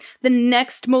common. The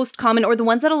next most common, or the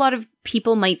ones that a lot of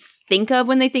people might think of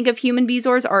when they think of human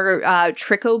bezoars, are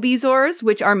trichobezoars,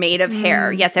 which are made of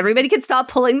hair. Yes, everybody can stop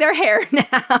pulling their hair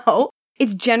now.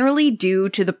 It's generally due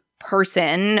to the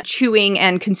person chewing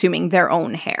and consuming their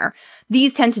own hair.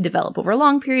 These tend to develop over a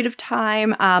long period of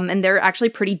time, and they're actually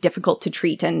pretty difficult to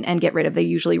treat and get rid of. They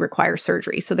usually require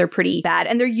surgery, so they're pretty bad.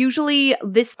 And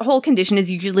this whole condition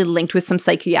is usually linked with some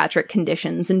psychiatric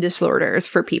conditions and disorders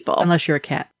for people. Unless you're a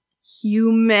cat.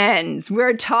 Humans.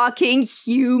 We're talking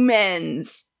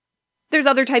humans. There's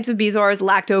other types of bezoars,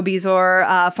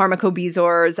 lactobezoar,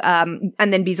 pharmacobezoars,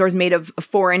 and then bezoars made of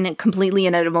foreign, completely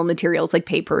inedible materials like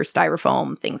paper,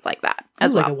 styrofoam, things like that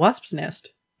as Like well. a wasp's nest.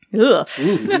 Ugh.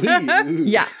 Ooh.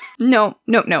 Yeah. No.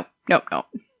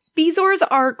 Bezoars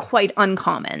are quite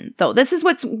uncommon, though. This is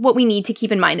what we need to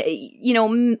keep in mind. You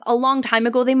know, a long time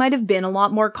ago, they might have been a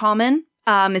lot more common,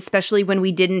 especially when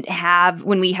we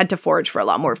had to forage for a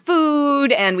lot more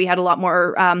food and we had a lot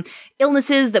more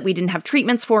illnesses that we didn't have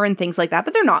treatments for and things like that.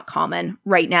 But they're not common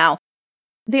right now.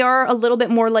 They are a little bit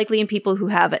more likely in people who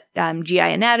have GI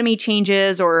anatomy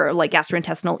changes or like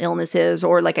gastrointestinal illnesses,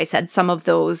 or like I said, some of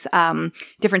those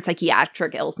different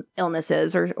psychiatric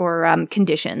illnesses or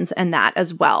conditions and that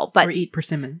as well. But Or eat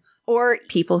persimmons. or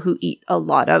people who eat a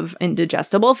lot of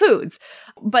indigestible foods.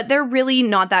 But they're really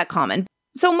not that common.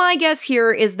 So my guess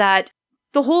here is that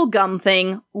the whole gum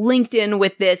thing linked in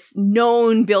with this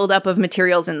known buildup of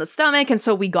materials in the stomach, and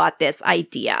so we got this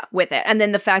idea with it. And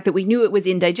then the fact that we knew it was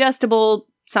indigestible,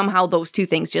 somehow those two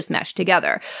things just meshed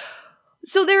together.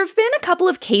 So there have been a couple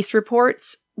of case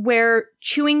reports where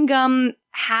chewing gum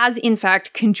has in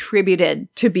fact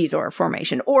contributed to bezoar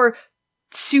formation, or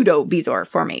pseudo-bezoar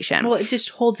formation. Well, it just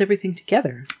holds everything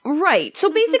together. Right.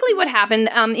 So basically what happened,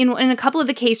 in a couple of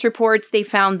the case reports, they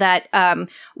found that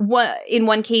in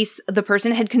one case, the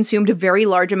person had consumed a very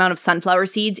large amount of sunflower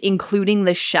seeds, including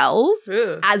the shells,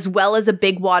 as well as a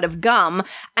big wad of gum.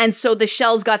 And so the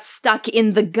shells got stuck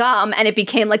in the gum and it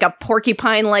became like a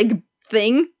porcupine-like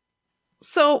thing.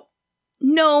 So,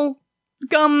 no,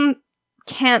 gum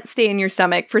can't stay in your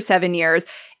stomach for 7 years.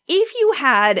 If you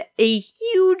had a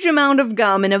huge amount of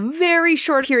gum in a very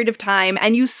short period of time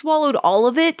and you swallowed all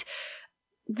of it,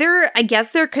 I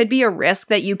guess there could be a risk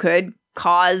that you could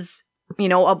cause,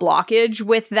 a blockage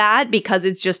with that because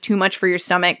it's just too much for your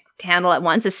stomach to handle at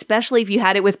once, especially if you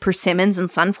had it with persimmons and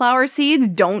sunflower seeds.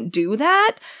 Don't do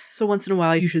that. So once in a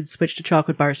while, you should switch to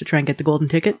chocolate bars to try and get the golden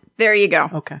ticket? There you go.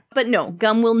 Okay. But no,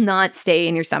 gum will not stay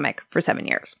in your stomach for 7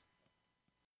 years.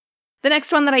 The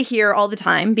next one that I hear all the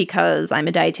time, because I'm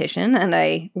a dietitian and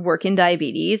I work in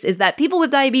diabetes, is that people with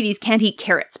diabetes can't eat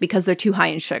carrots because they're too high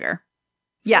in sugar.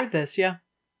 Yeah. Heard this, yeah.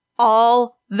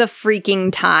 All the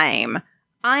freaking time.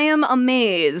 I am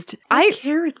amazed.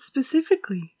 Carrots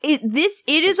specifically. It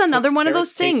is another one of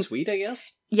those Taste things. sweet, I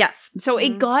guess. Yes. So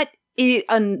it got it,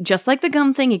 just like the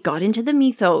gum thing, it got into the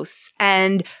mythos,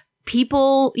 and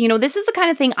people, this is the kind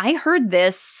of thing I heard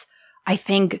this, I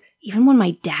think, even when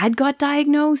my dad got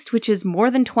diagnosed, which is more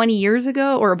than 20 years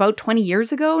ago, or about 20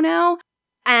 years ago now.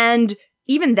 And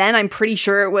even then, I'm pretty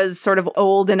sure it was sort of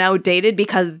old and outdated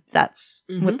because that's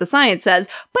what the science says.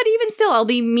 But even still, I'll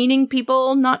be meeting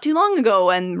people not too long ago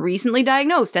and recently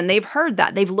diagnosed, and they've heard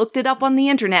that. They've looked it up on the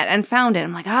internet and found it.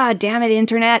 I'm like, damn it,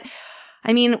 internet.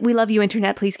 I mean, we love you,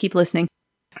 internet. Please keep listening.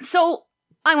 So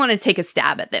I want to take a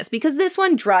stab at this because this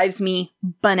one drives me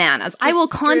bananas. I will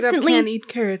constantly can't eat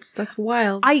carrots. That's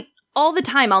wild. All the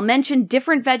time, I'll mention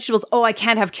different vegetables. Oh, I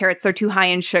can't have carrots. They're too high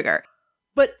in sugar.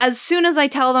 But as soon as I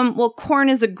tell them, well, corn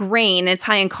is a grain, it's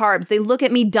high in carbs, they look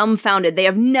at me dumbfounded. They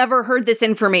have never heard this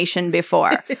information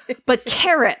before. But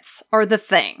carrots are the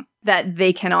thing that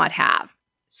they cannot have.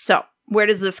 So, where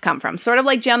does this come from? Sort of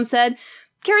like Jem said,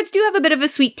 carrots do have a bit of a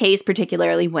sweet taste,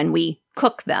 particularly when we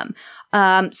cook them.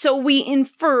 So we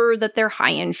infer that they're high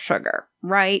in sugar,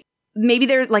 right? Maybe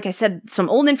there, like I said, some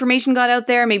old information got out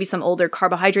there, maybe some older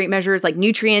carbohydrate measures like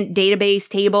nutrient database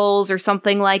tables or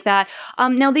something like that.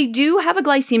 Now, they do have a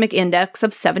glycemic index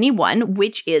of 71,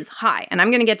 which is high, and I'm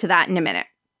going to get to that in a minute.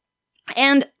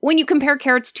 And when you compare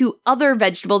carrots to other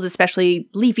vegetables, especially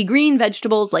leafy green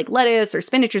vegetables like lettuce or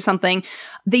spinach or something,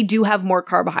 they do have more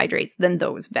carbohydrates than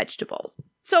those vegetables.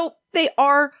 So they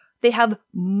have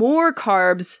more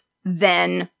carbs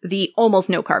than the almost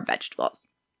no carb vegetables.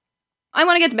 I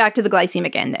want to get back to the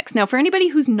glycemic index. Now, for anybody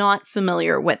who's not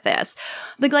familiar with this,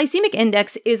 the glycemic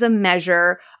index is a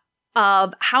measure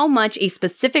of how much a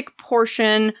specific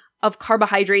portion of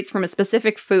carbohydrates from a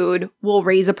specific food will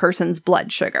raise a person's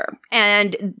blood sugar.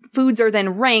 And foods are then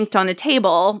ranked on a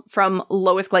table from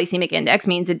lowest glycemic index,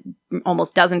 means it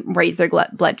almost doesn't raise their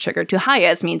blood sugar, to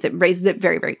highest, means it raises it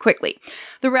very, very quickly.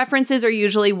 The references are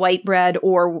usually white bread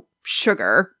or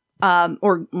sugar,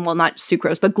 or, well, not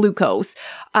sucrose, but glucose,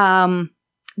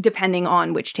 depending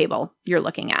on which table you're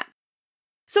looking at.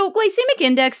 So glycemic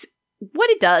index, what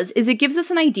it does is it gives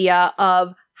us an idea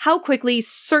of how quickly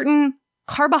certain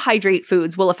carbohydrate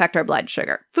foods will affect our blood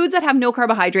sugar. Foods that have no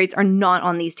carbohydrates are not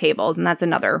on these tables, and that's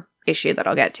another issue that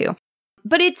I'll get to.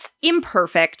 But it's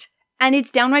imperfect, and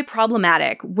it's downright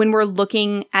problematic when we're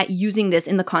looking at using this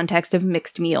in the context of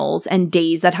mixed meals and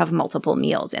days that have multiple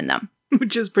meals in them.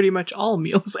 Which is pretty much all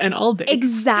meals and all days.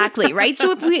 Exactly, right?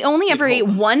 So if we only ever ate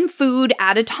one food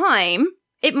at a time,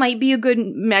 it might be a good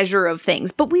measure of things,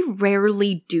 but we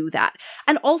rarely do that.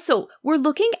 And also, we're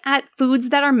looking at foods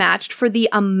that are matched for the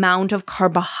amount of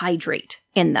carbohydrate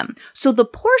in them. So the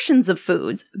portions of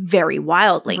foods vary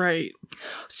wildly. Right.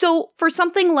 So for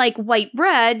something like white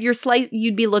bread,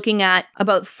 you'd be looking at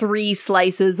about 3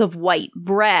 slices of white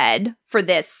bread for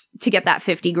this to get that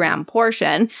 50-gram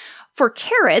portion. For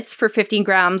carrots, for 15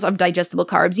 grams of digestible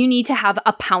carbs, you need to have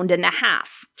 1.5 pounds.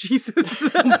 Jesus.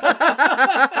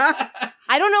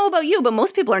 I don't know about you, but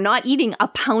most people are not eating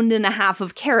 1.5 pounds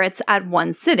of carrots at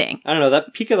one sitting. I don't know,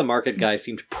 that peak of the market guy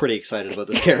seemed pretty excited about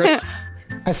those carrots.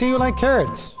 I see you like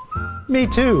carrots. Me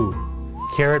too.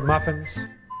 Carrot muffins,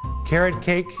 carrot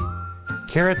cake,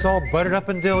 carrots all buttered up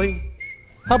and dilly.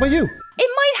 How about you? It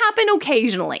might happen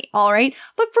occasionally, all right?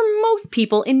 But for most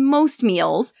people in most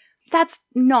meals, that's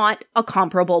not a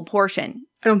comparable portion.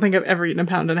 I don't think I've ever eaten 1.5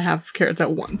 pounds of carrots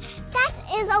at once. That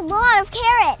is a lot of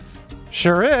carrots.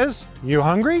 Sure is. You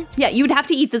hungry? Yeah, you'd have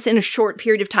to eat this in a short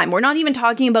period of time. We're not even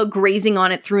talking about grazing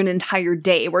on it through an entire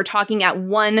day. We're talking at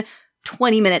one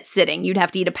 20-minute sitting, you'd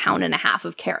have to eat 1.5 pounds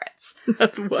of carrots.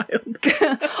 That's wild.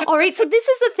 All right, so this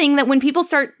is the thing that when people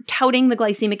start touting the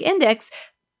glycemic index,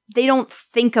 they don't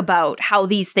think about how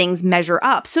these things measure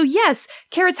up. So yes,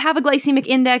 carrots have a glycemic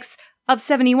index of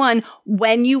 71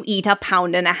 when you eat 1.5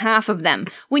 pounds of them.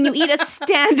 When you eat a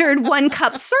standard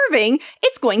 1-cup serving,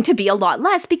 it's going to be a lot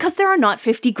less because there are not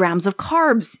 50 grams of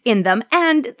carbs in them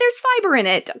and there's fiber in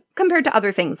it compared to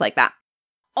other things like that.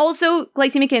 Also,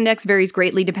 glycemic index varies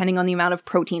greatly depending on the amount of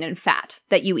protein and fat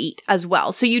that you eat as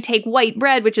well. So you take white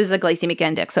bread, which is a glycemic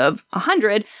index of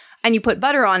 100, and you put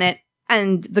butter on it,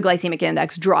 and the glycemic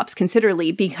index drops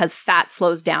considerably because fat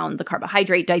slows down the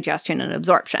carbohydrate digestion and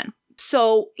absorption.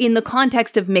 So in the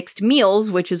context of mixed meals,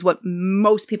 which is what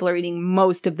most people are eating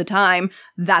most of the time,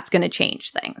 that's going to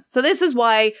change things. So this is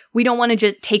why we don't want to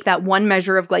just take that one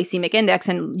measure of glycemic index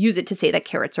and use it to say that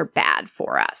carrots are bad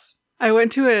for us. I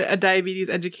went to a diabetes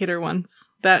educator once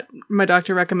that my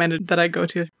doctor recommended that I go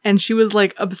to, and she was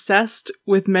like obsessed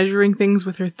with measuring things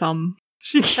with her thumb.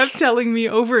 She kept telling me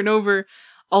over and over,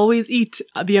 always eat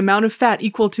the amount of fat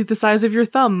equal to the size of your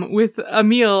thumb with a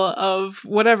meal of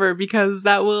whatever, because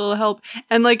that will help.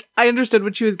 And like, I understood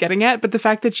what she was getting at, but the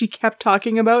fact that she kept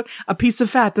talking about a piece of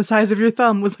fat the size of your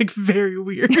thumb was like very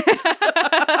weird.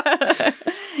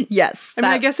 Yes. I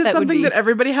mean, I guess it's something that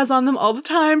everybody has on them all the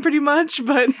time, pretty much,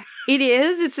 but It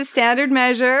is. It's a standard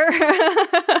measure.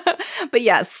 But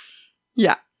yes.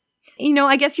 Yeah.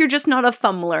 I guess you're just not a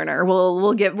thumb learner.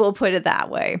 We'll put it that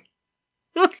way.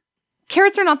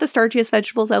 Carrots are not the starchiest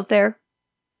vegetables out there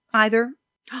either.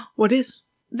 What is?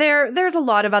 There's a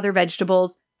lot of other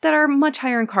vegetables that are much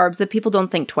higher in carbs that people don't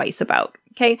think twice about.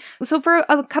 Okay. So for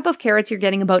a cup of carrots, you're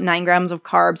getting about 9 grams of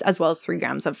carbs as well as 3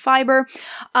 grams of fiber.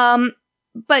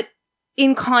 But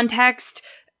in context,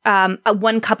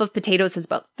 1 cup of potatoes has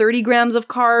about 30 grams of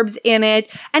carbs in it,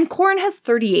 and corn has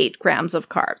 38 grams of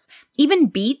carbs. Even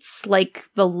beets, like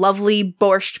the lovely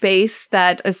borscht base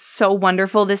that is so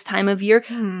wonderful this time of year,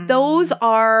 those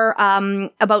are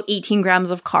about 18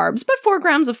 grams of carbs, but 4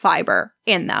 grams of fiber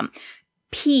in them.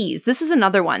 Peas, this is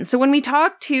another one. So when we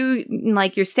talk to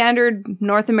like your standard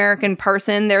North American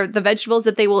person, the vegetables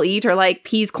that they will eat are like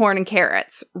peas, corn, and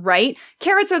carrots, right?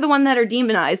 Carrots are the one that are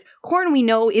demonized. Corn, we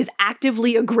know, is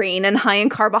actively a grain and high in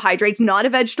carbohydrates, not a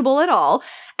vegetable at all.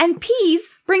 And peas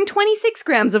bring 26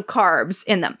 grams of carbs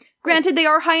in them. Granted, they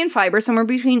are high in fiber, somewhere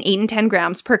between 8 and 10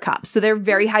 grams per cup. So they're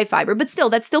very high fiber, but still,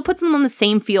 that still puts them on the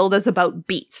same field as about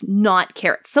beets, not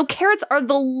carrots. So carrots are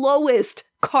the lowest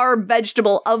carb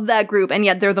vegetable of that group, and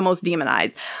yet they're the most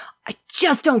demonized. I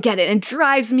just don't get it. It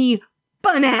drives me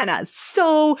bananas.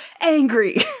 So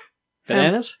angry.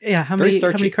 Bananas? Yeah, how Very many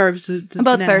starchy. carbs does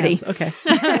About banana 30. have?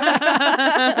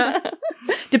 Okay.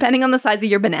 Depending on the size of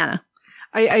your banana.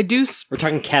 I do. We're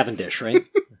talking Cavendish, right?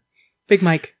 Big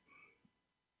Mike.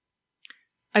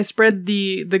 I spread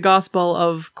the gospel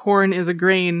of corn is a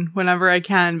grain whenever I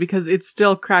can because it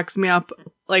still cracks me up,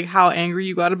 like how angry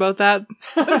you got about that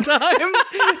time.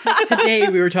 Today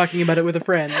we were talking about it with a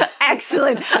friend.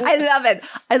 Excellent. I love it.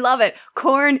 I love it.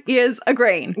 Corn is a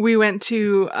grain. We went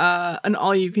to an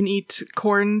all-you-can-eat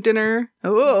corn dinner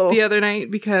Ooh. the other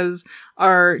night because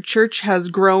our church has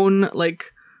grown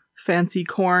like fancy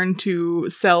corn to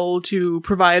sell to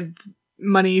provide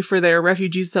money for their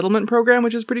refugee settlement program,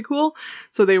 which is pretty cool.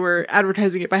 So they were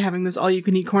advertising it by having this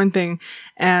all-you-can-eat corn thing.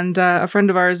 And a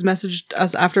friend of ours messaged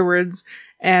us afterwards,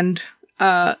 and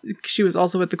she was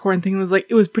also at the corn thing and was like,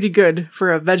 it was pretty good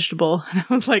for a vegetable. And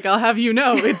I was like, I'll have you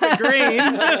know, it's a grain.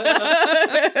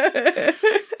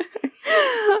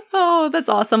 Oh, that's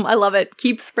awesome. I love it.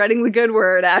 Keep spreading the good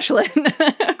word,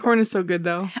 Ashlyn. Corn is so good,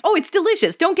 though. Oh, it's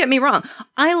delicious. Don't get me wrong.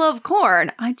 I love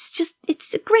corn.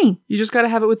 It's a grain. You just gotta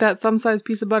have it with that thumb-sized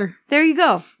piece of butter. There you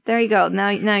go. There you go. Now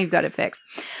you've got it fixed.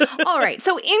 All right.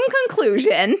 So in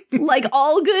conclusion, like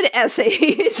all good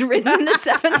essays written in the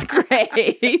 7th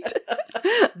grade,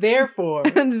 Therefore,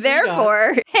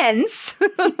 hence,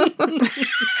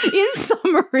 in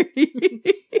summary,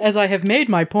 as I have made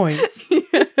my points, In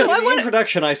the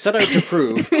introduction, I set out to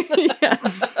prove.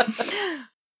 yes.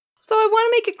 So I want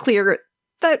to make it clear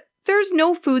that there's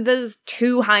no food that is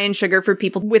too high in sugar for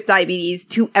people with diabetes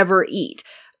to ever eat.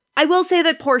 I will say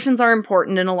that portions are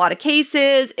important in a lot of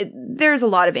cases. There's a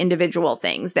lot of individual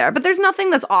things there, but there's nothing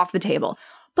that's off the table.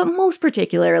 But most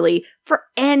particularly, for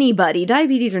anybody,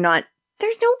 diabetes or not,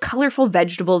 there's no colorful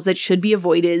vegetables that should be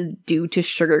avoided due to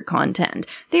sugar content.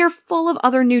 They are full of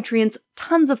other nutrients,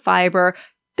 tons of fiber.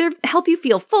 They help you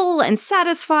feel full and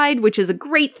satisfied, which is a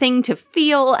great thing to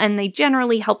feel, and they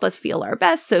generally help us feel our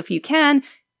best. So if you can,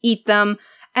 eat them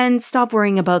and stop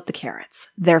worrying about the carrots.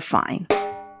 They're fine.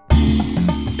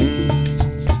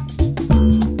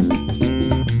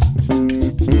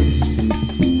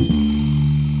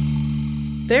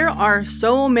 There are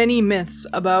so many myths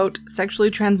about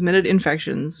sexually transmitted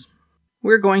infections.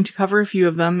 We're going to cover a few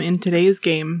of them in today's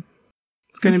game.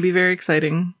 It's going to be very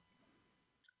exciting.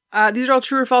 These are all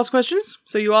true or false questions,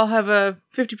 so you all have a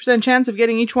 50% chance of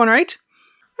getting each one right.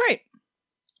 All right.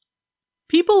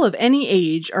 People of any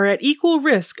age are at equal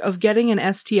risk of getting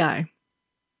an STI.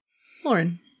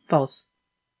 Lauren. false.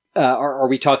 Are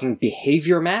we talking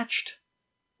behavior matched?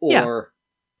 Or Yeah.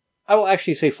 I will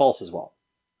actually say false as well.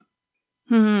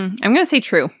 I'm going to say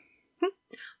true.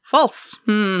 False.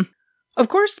 Of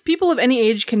course, people of any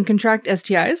age can contract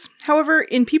STIs. However,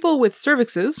 in people with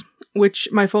cervixes, which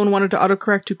my phone wanted to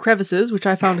autocorrect to crevices, which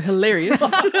I found hilarious.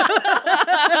 Tomato,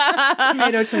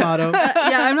 tomato.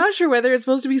 Yeah, I'm not sure whether it's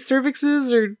supposed to be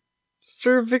cervixes or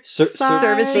cervixi.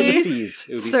 Cervices.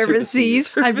 It would be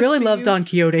Cervices. I really love Don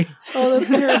Quixote. Oh, that's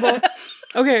terrible.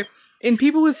 Okay. In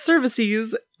people with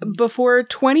cervices, before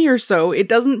 20 or so, it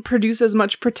doesn't produce as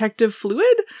much protective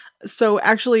fluid. So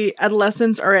actually,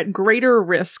 adolescents are at greater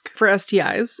risk for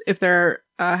STIs if they're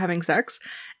having sex.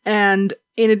 And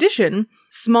in addition,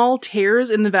 small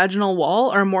tears in the vaginal wall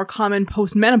are more common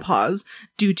post-menopause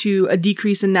due to a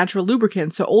decrease in natural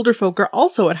lubricants. So older folk are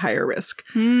also at higher risk.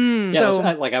 Yeah, So-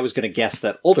 I was going to guess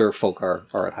that older folk are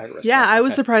at high risk. Yeah, I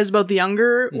was Okay. surprised about the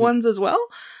younger ones as well.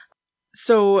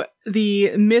 So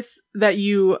the myth that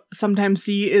you sometimes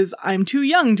see is I'm too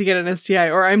young to get an STI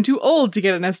or I'm too old to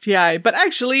get an STI. But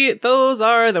actually, those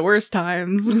are the worst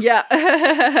times.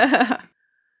 Yeah.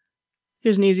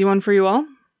 Here's an easy one for you all.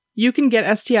 You can get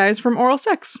STIs from oral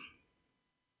sex.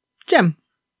 Jem.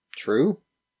 True.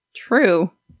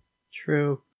 True.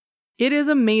 True. It is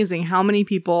amazing how many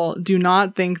people do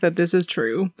not think that this is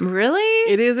true.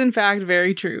 Really? It is, in fact,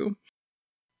 very true.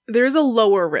 There's a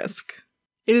lower risk.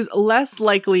 It is less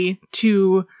likely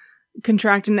to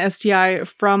contract an STI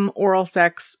from oral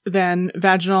sex than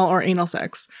vaginal or anal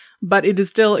sex, but it is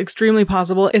still extremely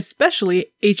possible,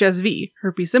 especially HSV,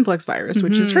 herpes simplex virus,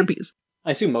 which is herpes.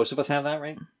 I assume most of us have that,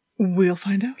 right? We'll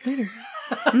find out later.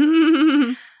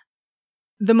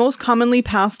 The most commonly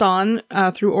passed on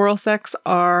through oral sex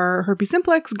are herpes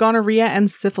simplex, gonorrhea, and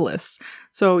syphilis.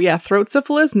 So yeah, throat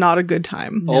syphilis, not a good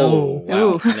time. Oh, wow.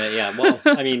 Ooh. Yeah, well,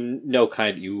 I mean, no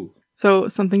kind you. So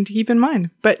something to keep in mind.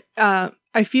 But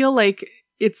I feel like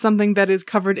it's something that is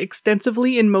covered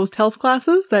extensively in most health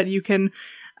classes, that you can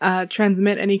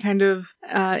transmit any kind of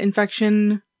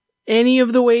infection any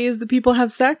of the ways that people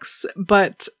have sex,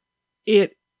 but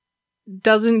it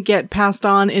doesn't get passed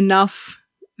on enough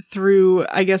through,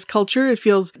 I guess, culture. It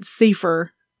feels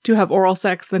safer to have oral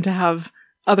sex than to have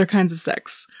other kinds of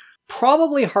sex.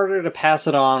 Probably harder to pass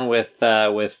it on with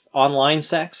online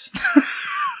sex.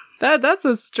 That's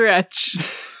a stretch.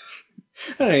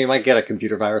 I don't know, you might get a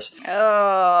computer virus.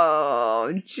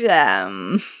 Oh,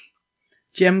 Jem.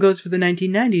 Jem goes for the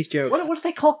 1990s joke. What do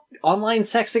they call online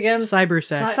sex again? Cyber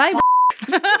sex. Cyber.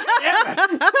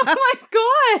 Oh my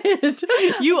god!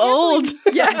 You old.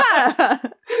 Yeah.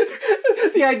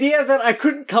 The idea that I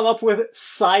couldn't come up with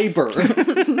cyber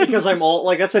because I'm old,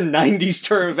 like that's a 90s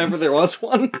term if ever there was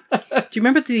one. Do you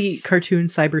remember the cartoon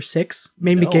Cyber 6?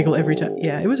 Made me giggle every time.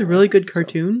 Yeah, it was a really good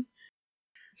cartoon.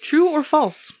 True or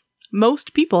false?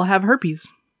 Most people have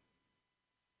herpes.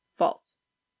 False.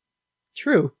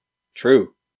 True.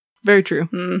 True. Very true.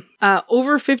 Mm.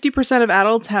 Over 50% of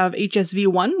adults have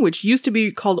HSV1, which used to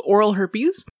be called oral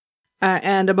herpes,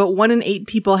 and about 1 in 8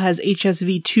 people has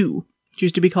HSV2, which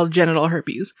used to be called genital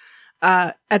herpes.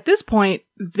 At this point,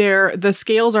 the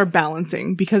scales are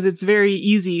balancing because it's very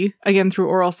easy, again through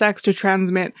oral sex, to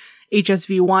transmit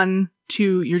HSV1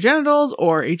 to your genitals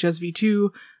or HSV2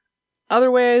 other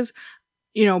ways.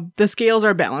 You know, the scales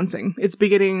are balancing. It's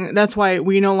beginning. That's why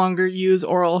we no longer use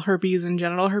oral herpes and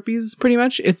genital herpes, pretty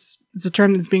much. It's a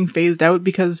term that's being phased out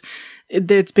because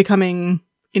it's becoming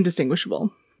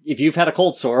indistinguishable. If you've had a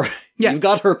cold sore, Yeah. you've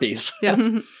got herpes.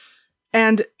 Yeah.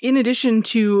 And in addition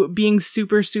to being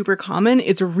super, super common,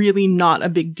 it's really not a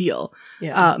big deal.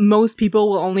 Yeah. Most people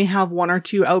will only have 1 or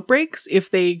 2 outbreaks if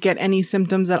they get any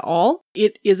symptoms at all.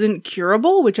 It isn't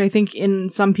curable, which I think in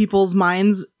some people's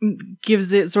minds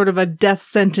gives it sort of a death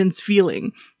sentence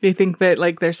feeling. They think that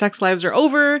like their sex lives are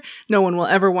over, no one will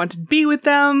ever want to be with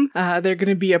them, they're going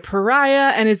to be a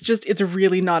pariah, and it's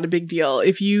really not a big deal.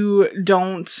 If you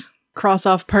don't cross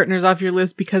off partners off your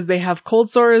list because they have cold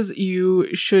sores,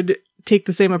 you should take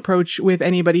the same approach with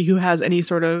anybody who has any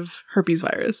sort of herpes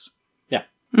virus. Yeah.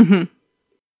 Mm-hmm.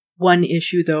 One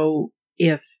issue, though,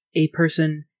 if a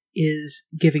person is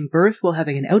giving birth while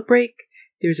having an outbreak,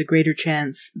 there's a greater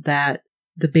chance that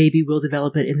the baby will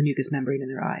develop it in the mucous membrane in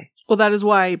their eye. Well, that is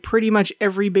why pretty much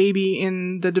every baby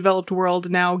in the developed world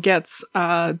now gets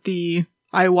the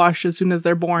eye wash as soon as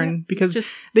they're born, because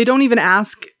they don't even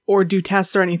ask or do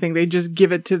tests or anything. They just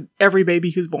give it to every baby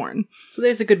who's born. So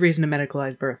there's a good reason to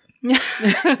medicalize birth.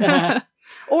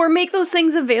 Or make those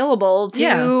things available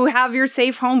to have your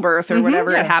safe home birth or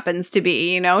whatever it happens to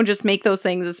be, you know, just make those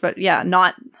things,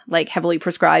 not like heavily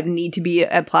prescribed, need to be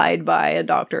applied by a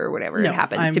doctor or whatever it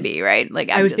happens to be, right? Like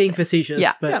I was being facetious,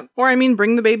 but Yeah. Or I mean,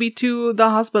 bring the baby to the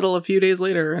hospital a few days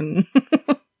later and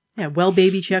yeah, well,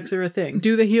 baby checks are a thing.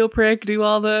 do the heel prick, do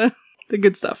all the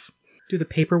good stuff. Do the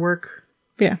paperwork.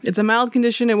 Yeah, it's a mild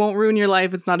condition. It won't ruin your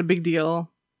life. It's not a big deal.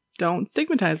 Don't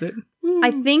stigmatize it.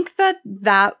 I think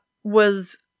that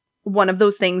was one of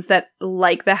those things that,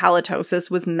 like the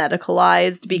halitosis, was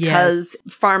medicalized because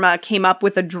pharma came up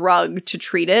with a drug to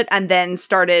treat it and then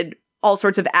started all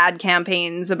sorts of ad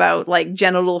campaigns about like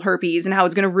genital herpes and how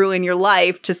it's going to ruin your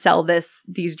life to sell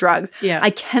these drugs. Yeah.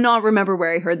 I cannot remember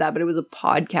where I heard that, but it was a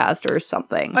podcast or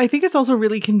something. I think it's also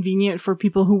really convenient for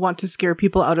people who want to scare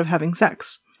people out of having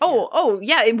sex. Oh,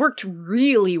 yeah, it worked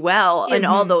really well in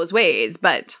all those ways,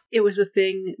 but It was a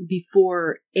thing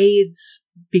before AIDS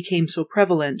became so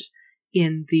prevalent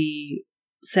in the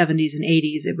 70s and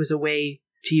 80s. It was a way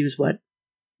to use what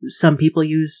some people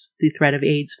use the threat of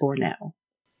AIDS for now.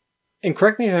 And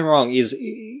correct me if I'm wrong,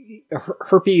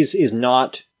 herpes is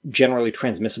not generally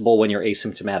transmissible when you're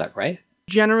asymptomatic, right?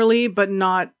 Generally, but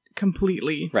not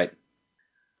completely. Right.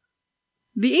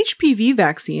 The HPV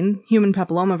vaccine, human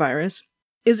papillomavirus,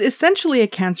 is essentially a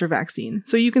cancer vaccine,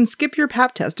 so you can skip your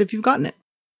pap test if you've gotten it.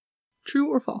 True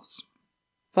or false?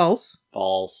 False.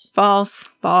 False. False.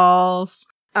 False.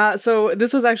 So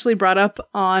this was actually brought up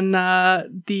on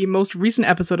the most recent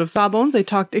episode of Sawbones. They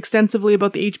talked extensively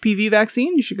about the HPV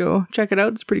vaccine. You should go check it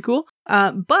out. It's pretty cool.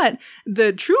 But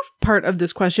the true part of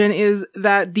this question is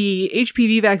that the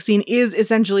HPV vaccine is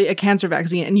essentially a cancer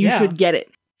vaccine, and you should get it.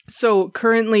 So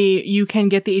currently, you can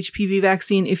get the HPV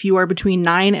vaccine if you are between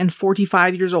 9 and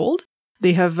 45 years old.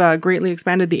 They have greatly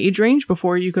expanded the age range.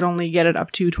 Before, you could only get it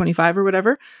up to 25 or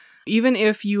whatever. Even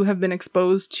if you have been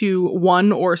exposed to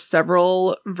one or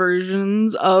several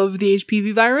versions of the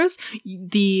HPV virus,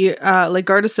 the like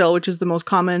Gardasil, which is the most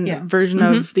common version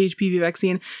of the HPV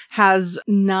vaccine, has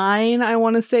 9, I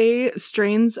want to say,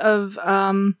 strains of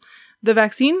the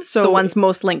vaccine. So The ones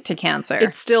most linked to cancer.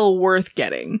 it's still worth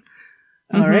getting.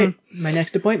 All right. My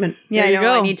next appointment. Yeah, There you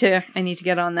go. I need to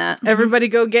get on that. Everybody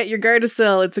go get your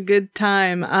Gardasil. It's a good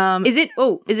time. Is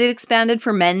it expanded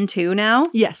for men too now?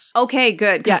 Yes. Okay,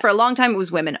 good. Because Yeah. for a long time it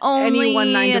was women only,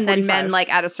 Anyone 9 to and then 45. men like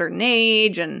at a certain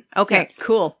age, and okay, Yeah.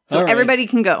 cool. So All right. everybody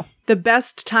can go. The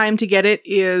best time to get it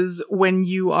is when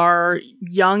you are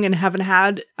young and haven't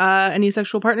had any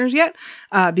sexual partners yet,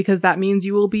 because that means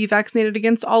you will be vaccinated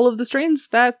against all of the strains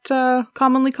that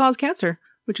commonly cause cancer,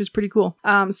 which is pretty cool.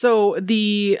 So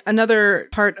another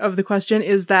part of the question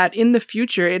is that in the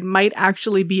future, it might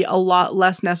actually be a lot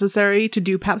less necessary to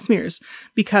do pap smears,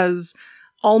 because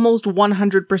almost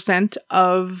 100%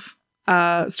 of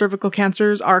cervical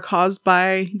cancers are caused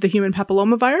by the human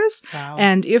papillomavirus. Wow.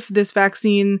 And if this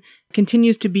vaccine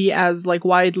continues to be as like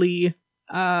widely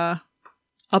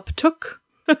uptook,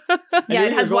 Yeah,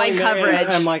 it has wide coverage.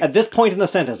 I'm like, at this point in the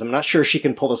sentence, I'm not sure she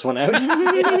can pull this one out.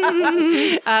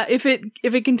 if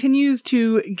it continues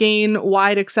to gain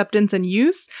wide acceptance and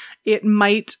use, it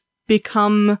might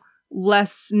become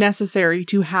less necessary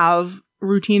to have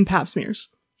routine pap smears,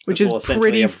 which It is will essentially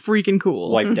pretty have freaking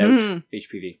cool. Wiped Mhm. out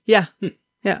HPV. Yeah,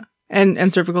 yeah,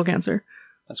 and cervical cancer.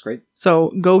 That's great.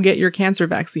 So go get your cancer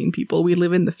vaccine, people. We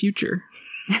live in the future.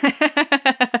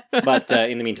 But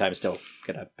in the meantime, still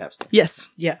get a pap smear. Yes.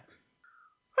 Yeah.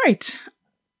 All right.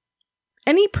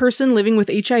 Any person living with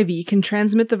HIV can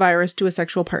transmit the virus to a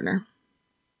sexual partner.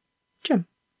 Jim.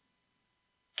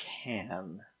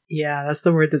 Can. Yeah, that's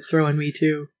the word that's throwing me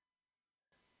too.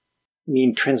 I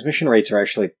mean, transmission rates are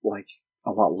actually, like,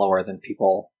 a lot lower than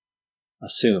people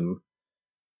assume.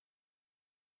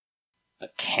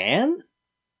 Can?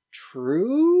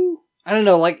 True? I don't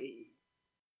know, like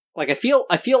I feel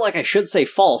like I should say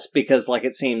false because, like,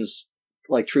 it seems,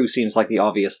 like, true seems like the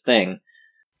obvious thing.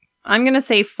 I'm gonna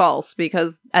say false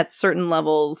because at certain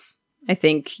levels, I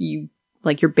think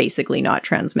you're basically not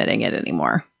transmitting it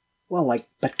anymore. Well, like,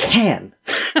 but can.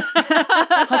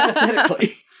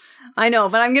 Hypothetically. I know,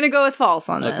 but I'm gonna go with false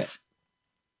on Okay. this.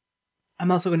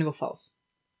 I'm also going to go false.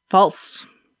 False.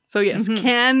 So yes,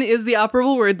 can is the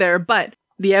operable word there, but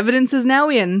the evidence is now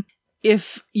in.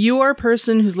 If you are a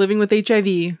person who's living with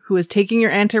HIV, who is taking your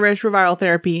antiretroviral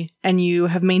therapy, and you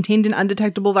have maintained an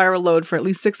undetectable viral load for at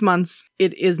least 6 months,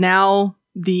 it is now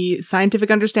the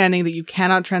scientific understanding that you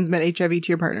cannot transmit HIV to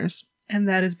your partners. And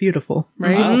that is beautiful.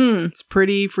 Right? Wow. Mm. It's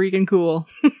pretty freaking cool.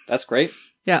 That's great.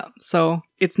 Yeah, so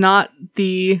it's not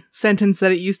the sentence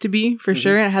that it used to be, for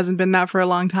sure. It hasn't been that for a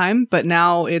long time, but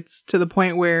now it's to the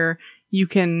point where you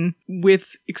can,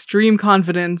 with extreme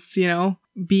confidence,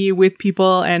 be with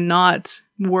people and not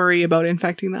worry about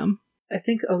infecting them. I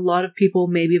think a lot of people,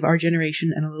 maybe of our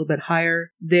generation and a little bit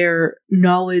higher, their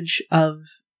knowledge of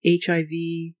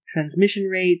HIV transmission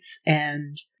rates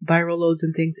and viral loads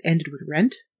and things ended with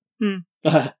Rent.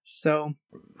 So,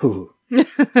 Ooh.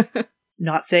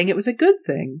 not saying it was a good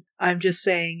thing. I'm just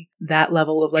saying that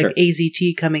level of like Sure.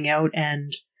 AZT coming out,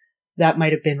 and that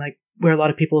might have been like where a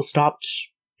lot of people stopped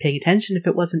paying attention if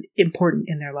it wasn't important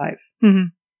in their life.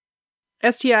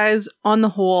 STIs, on the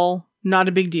whole, not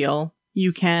a big deal.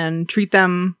 You can treat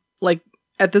them like,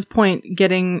 at this point,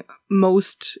 getting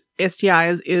most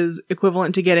STIs is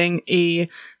equivalent to getting a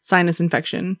sinus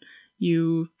infection.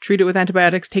 You treat it with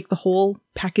antibiotics, take the whole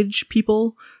package,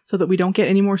 people, so that we don't get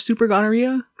any more super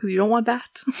gonorrhea, because you don't want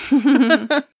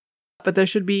that. But there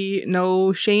should be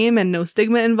no shame and no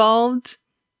stigma involved.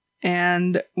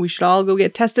 And we should all go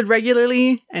get tested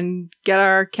regularly and get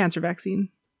our cancer vaccine.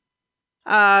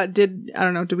 Did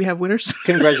we have winners?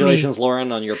 Congratulations,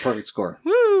 Lauren, on your perfect score.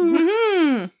 Woo!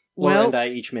 Mhm. Laura Well, and I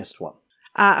each missed one.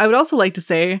 I would also like to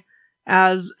say,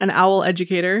 as an owl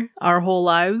educator our whole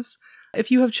lives, If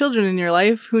you have children in your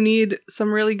life who need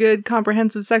some really good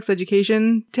comprehensive sex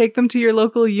education, take them to your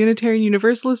local Unitarian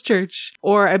Universalist church.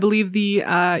 Or I believe the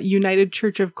United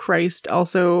Church of Christ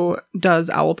also does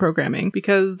OWL programming,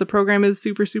 because the program is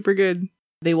super, super good.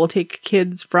 They will take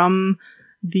kids from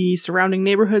the surrounding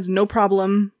neighborhoods, no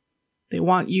problem. They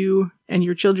want you and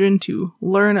your children to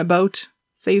learn about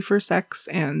safer sex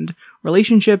and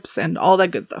relationships and all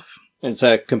that good stuff. And it's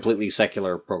a completely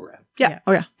secular program. Yeah.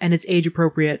 Oh, yeah. And it's age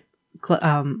appropriate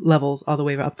levels all the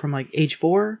way up from like age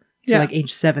 4 to like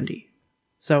age 70.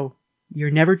 So you're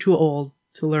never too old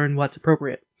to learn what's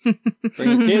appropriate. Bring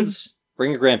your kids,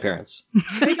 bring your grandparents.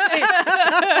 Make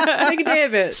a day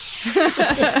of it.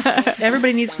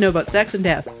 Everybody needs to know about sex and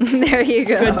death. There you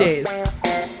go. Good days.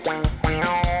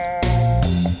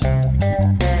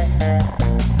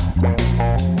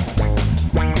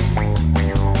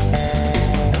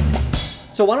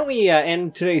 So why don't we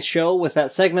end today's show with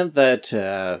that segment that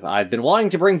I've been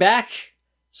wanting to bring back,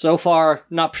 so far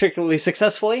not particularly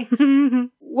successfully.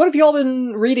 What have you all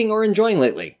been reading or enjoying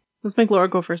lately? Let's make Laura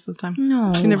go first this time.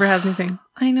 No. She never has anything.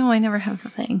 I know, I never have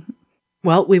the thing.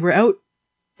 Well, we were out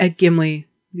at Gimli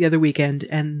the other weekend,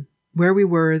 and where we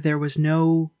were, there was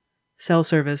no cell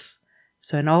service.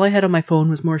 And all I had on my phone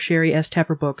was more Sherry S.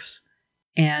 Tepper books.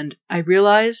 And I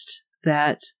realized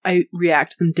that I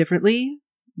react to them differently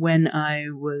when I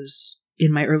was in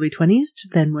my early 20s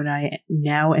than when I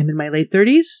now am in my late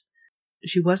 30s.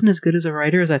 She wasn't as good as a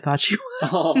writer as I thought she was.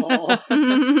 Oh.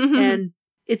 And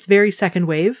it's very second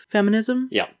wave feminism.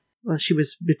 Yeah. Well, she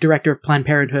was the director of Planned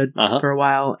Parenthood for a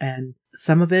while, and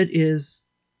some of it is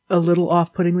a little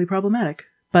off-puttingly problematic.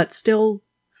 But still,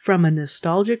 from a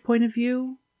nostalgic point of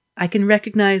view, I can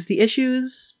recognize the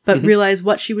issues, but realize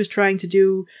what she was trying to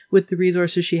do with the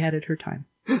resources she had at her time.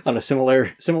 On a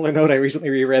similar note, I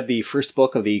recently reread the first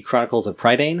book of the Chronicles of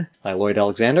Prydain by Lloyd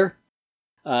Alexander.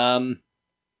 I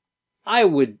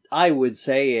would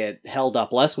say it held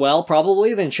up less well,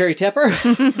 probably, than Sherry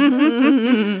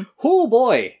Tepper. Oh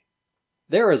boy,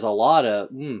 there is a lot of...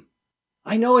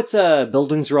 I know it's a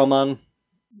Bildungsroman.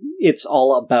 It's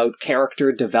all about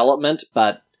character development,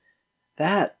 but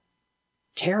that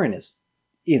Taryn is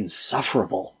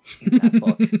insufferable in that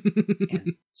book.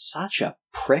 And such a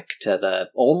prick to the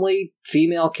only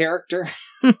female character.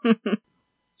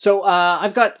 So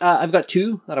I've got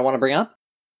two that I want to bring up.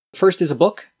 First is a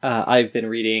book. I've been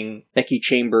reading Becky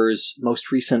Chambers'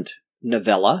 most recent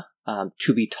novella,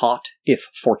 To Be Taught If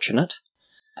Fortunate.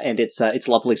 And it's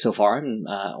lovely so far. I'm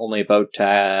only about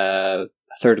a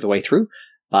third of the way through,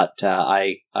 but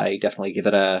I definitely give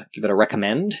it a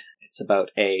recommend. It's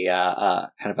about a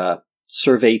kind of a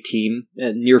survey team,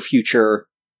 near future,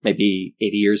 maybe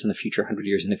 80 years in the future, 100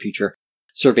 years in the future.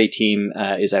 Survey team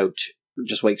is out,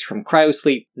 just wakes from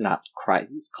cryosleep, not cry,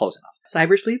 close enough.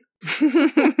 Cybersleep?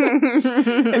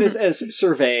 And is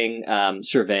surveying a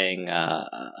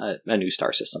new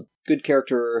star system. Good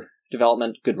character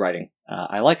development, good writing.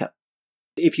 I like it.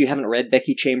 If you haven't read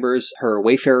Becky Chambers, her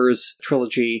Wayfarers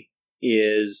trilogy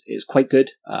is quite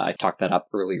good. I talked that up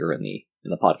earlier in the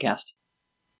podcast.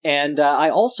 And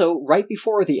I also, right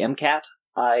before the MCAT,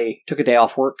 I took a day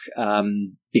off work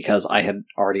because I had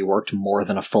already worked more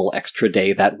than a full extra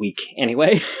day that week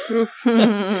anyway.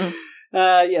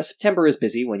 September is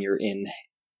busy when you're in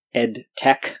ed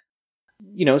tech.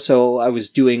 So I was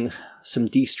doing some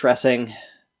de-stressing,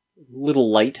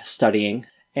 little light studying,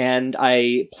 and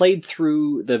I played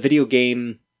through the video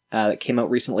game that came out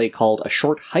recently called A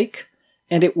Short Hike,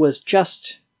 and it was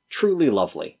just truly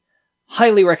lovely.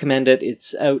 Highly recommend it.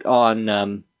 It's out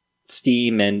on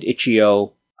Steam and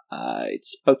itch.io.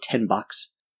 It's about $10.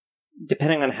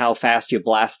 Depending on how fast you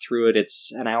blast through it,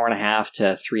 it's an hour and a half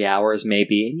to 3 hours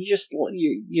maybe. And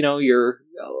you're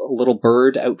a little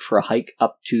bird out for a hike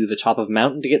up to the top of a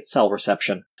mountain to get cell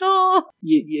reception. Oh.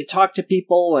 You talk to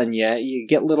people and you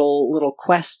get little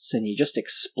quests and you just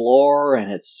explore,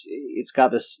 and it's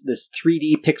got this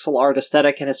 3D pixel art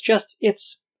aesthetic, and it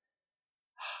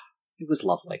was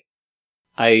lovely.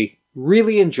 I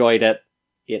really enjoyed it.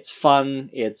 It's fun,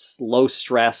 it's low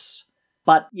stress,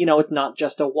 but, it's not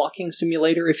just a walking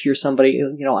simulator if you're somebody,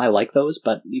 I like those,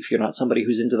 but if you're not somebody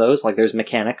who's into those, like there's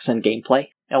mechanics and gameplay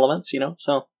elements,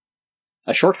 so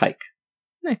A Short Hike.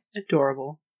 Nice.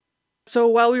 Adorable. So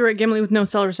while we were at Gimli with no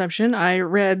cell reception, I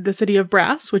read The City of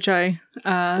Brass, which I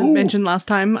mentioned last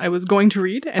time I was going to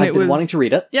read. And I've been wanting to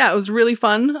read it. Yeah, it was really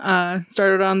fun.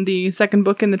 Started on the second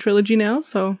book in the trilogy now,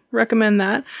 so recommend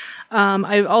that.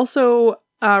 I've also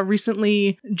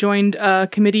recently joined a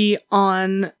committee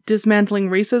on dismantling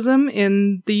racism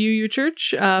in the UU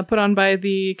Church, put on by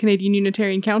the Canadian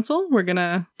Unitarian Council. We're going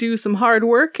to do some hard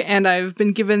work, and I've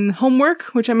been given homework,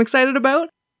 which I'm excited about.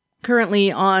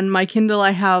 Currently on my Kindle,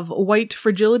 I have White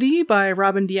Fragility by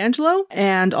Robin DiAngelo,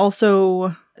 and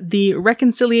also The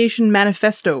Reconciliation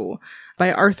Manifesto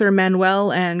by Arthur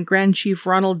Manuel and Grand Chief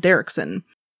Ronald Derrickson.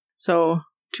 So,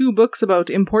 2 books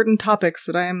about important topics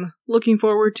that I'm looking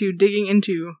forward to digging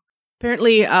into.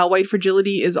 Apparently, White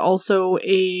Fragility is also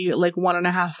a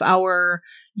 1.5 hour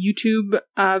YouTube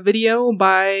video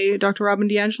by Dr. Robin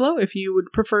DiAngelo, if you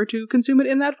would prefer to consume it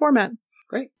in that format.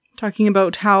 Great. Talking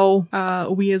about how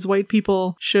we as white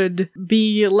people should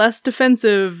be less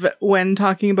defensive when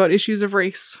talking about issues of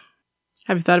race.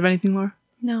 Have you thought of anything, Laura?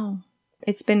 No.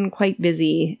 It's been quite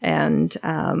busy, and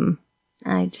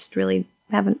I just really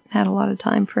haven't had a lot of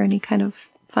time for any kind of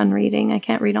fun reading. I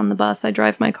can't read on the bus. I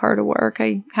drive my car to work.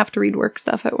 I have to read work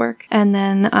stuff at work. And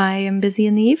then I am busy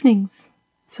in the evenings.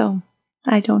 So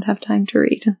I don't have time to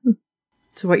read.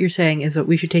 So what you're saying is that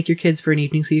we should take your kids for an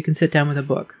evening so you can sit down with a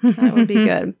book. That would be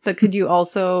good. But could you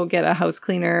also get a house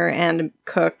cleaner and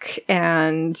cook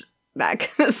and that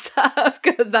kind of stuff?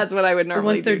 Because that's what I would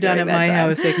normally Once they're do done at during my that time.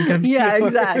 house, they can come to Yeah, yours.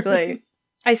 exactly.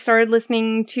 I started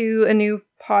listening to a new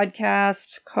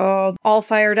podcast called All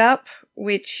Fired Up,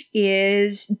 which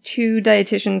is 2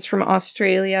 dietitians from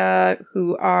Australia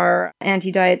who are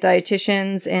anti-diet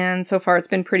dietitians, and so far it's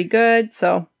been pretty good.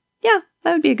 So yeah,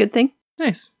 that would be a good thing.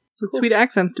 Nice. With Cool. sweet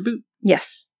accents to boot.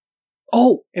 Yes.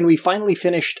 Oh, and we finally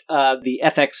finished the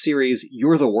FX series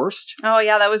You're the Worst. Oh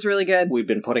yeah, that was really good. We've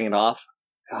been putting it off.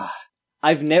 God.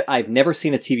 I've never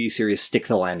seen a TV series stick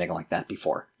the landing like that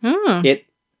before. Oh,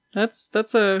 that's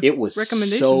a It was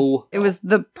recommendation. so... It was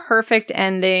the perfect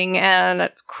ending, and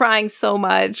it's crying so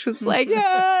much. It's like,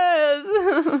 yes!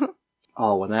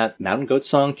 Oh, when that Mountain Goat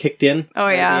song kicked in Oh,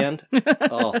 at yeah. the end.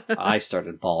 Oh, I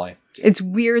started bawling. It's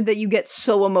weird that you get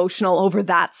so emotional over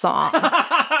that song.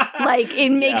 Like, it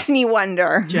makes me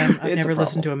wonder. Jem, I've It's a never problem.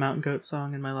 listened to a Mountain Goat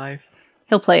song in my life.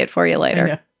 He'll play it for you I later.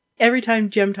 know. Every time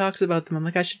Jem talks about them, I'm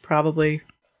like, I should probably...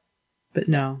 But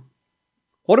no.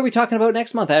 What are we talking about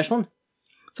next month, Ashlyn?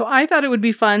 So I thought it would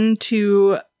be fun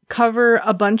to cover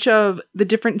a bunch of the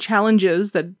different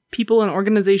challenges that people and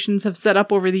organizations have set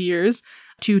up over the years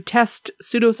to test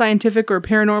pseudoscientific or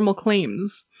paranormal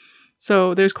claims.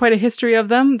 So there's quite a history of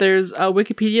them. There's a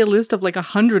Wikipedia list of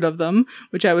 100 of them,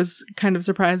 which I was kind of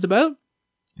surprised about.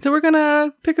 So we're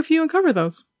gonna pick a few and cover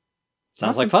those.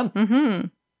 Sounds like fun. Mm-hmm.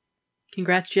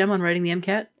 Congrats, Jem, on writing the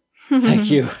MCAT. Thank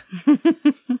you.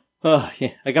 Oh,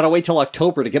 yeah. I gotta wait till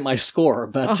October to get my score,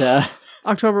 but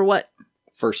October what?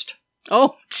 first.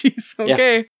 Oh, jeez.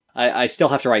 Okay. I still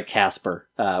have to write Casper,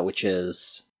 which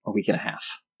is a week and a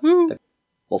half. Woo.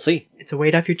 We'll see. It's a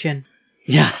weight off your chin.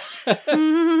 Yeah.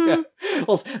 Yeah.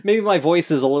 Well, maybe my voice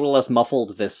is a little less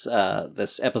muffled this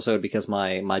episode because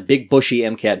my big bushy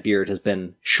MCAT beard has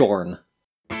been shorn.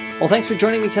 Well, thanks for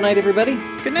joining me tonight, everybody.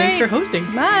 Good night. Thanks for hosting.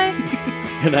 Bye.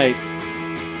 Good night.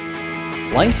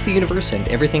 Life, the Universe, and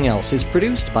Everything Else is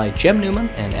produced by Jem Newman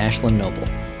and Ashlyn Noble,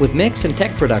 with mix and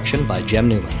tech production by Jem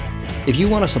Newman. If you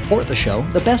want to support the show,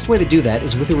 the best way to do that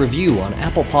is with a review on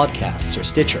Apple Podcasts or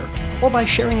Stitcher, or by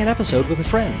sharing an episode with a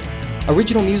friend.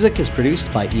 Original music is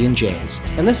produced by Ian James,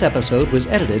 and this episode was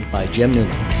edited by Jem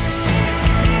Newman.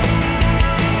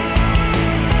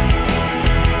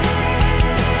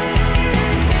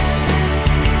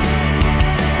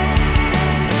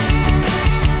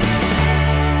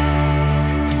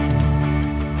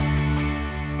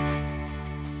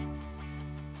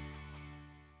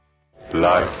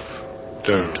 Life.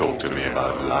 Don't talk to me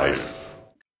about life.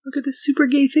 Look at this super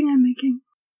gay thing I'm making.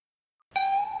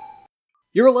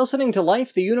 You're listening to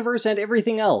Life, the Universe, and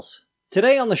Everything Else.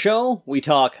 Today on the show, we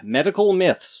talk medical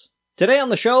myths. Today on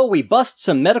the show, we bust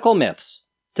some medical myths.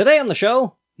 Today on the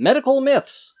show, medical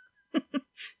myths.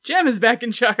 Jem is back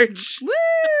in charge.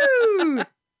 Woo!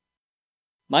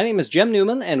 My name is Jem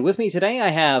Newman, and with me today I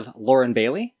have Lauren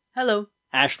Bailey, Hello.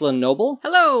 Ashlyn Noble,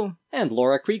 Hello. and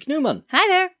Laura Creek Newman. Hi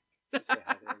there. Say hi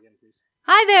there again, please.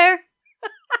 Hi there.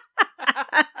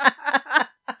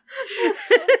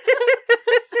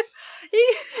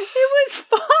 It was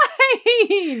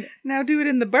fine. Now do it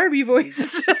in the Barbie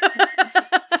voice.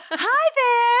 Hi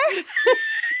there.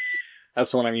 That's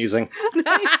the one I'm using.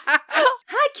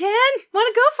 Hi, Ken.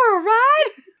 Want to go for a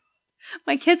ride?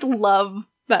 My kids love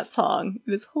that song.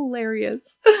 It is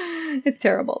hilarious. It's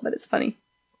terrible, but it's funny.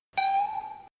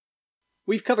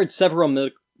 We've covered several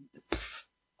That's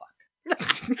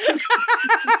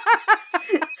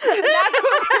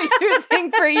what we're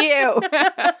using for you.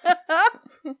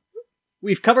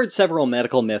 We've covered several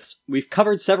medical myths. We've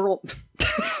covered several...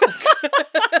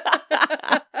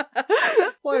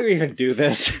 Why do we even do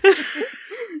this? To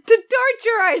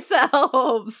torture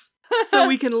ourselves. So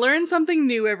we can learn something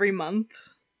new every month.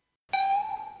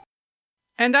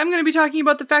 And I'm going to be talking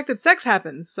about the fact that sex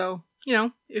happens. So,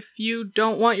 if you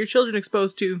don't want your children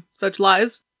exposed to such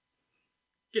lies,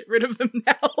 get rid of them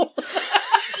now.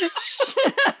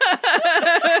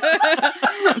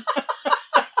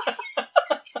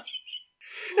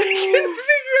 I can't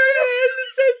figure out how to end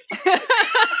this sentence.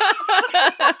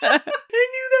 I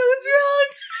knew that was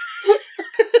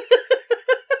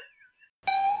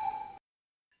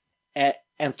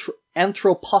wrong.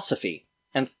 Anthroposophy.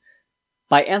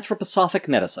 By anthroposophic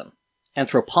medicine.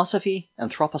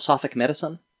 Anthroposophic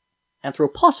medicine?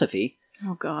 Anthroposophy?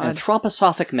 Oh, God.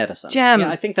 Anthroposophic medicine. Jem. Yeah,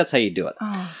 I think that's how you do it.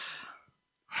 Oh.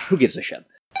 Who gives a shit?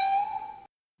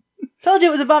 Told you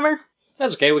it was a bummer.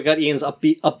 That's okay, we got Ian's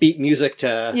upbeat music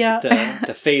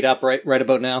to fade up right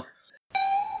about now.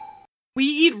 We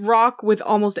eat rock with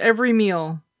almost every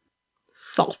meal.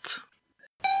 Salt.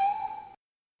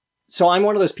 So I'm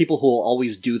one of those people who will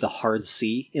always do the hard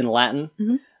C in Latin.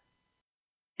 Mm-hmm.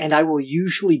 And I will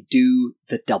usually do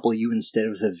the W instead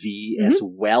of the V as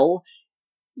well,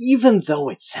 even though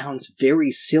it sounds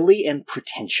very silly and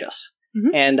pretentious.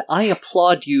 Mm-hmm. And I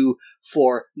applaud you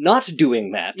for not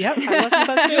doing that. Yep, I wasn't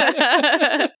about to do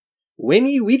it.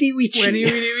 Winnie Weedy Weechy. Winnie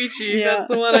Weedy Weechy, Yeah. that's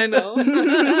the one I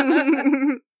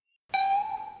know.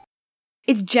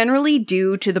 It's generally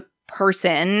due to the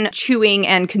person chewing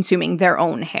and consuming their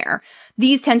own hair.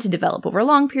 These tend to develop over a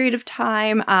long period of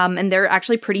time, and they're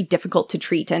actually pretty difficult to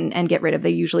treat and get rid of. They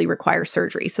usually require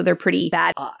surgery, so they're pretty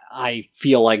bad. I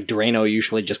feel like Drano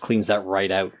usually just cleans that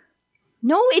right out.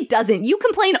 No, it doesn't. You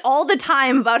complain all the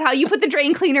time about how you put the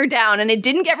drain cleaner down and it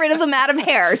didn't get rid of the mat of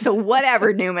hair, so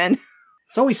whatever, Newman.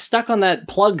 It's always stuck on that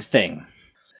plug thing.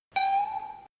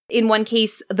 In one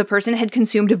case, the person had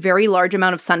consumed a very large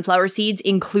amount of sunflower seeds,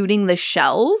 including the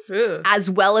shells, Ugh. as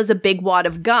well as a big wad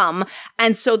of gum.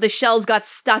 And so the shells got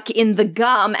stuck in the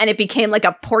gum and it became like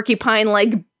a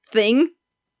porcupine-like thing.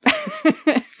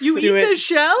 You Do eat it. the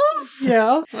shells?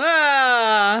 Yeah.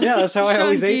 Ah, Yeah, that's how I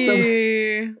always ate them.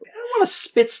 chunky. I don't want to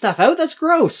spit stuff out, that's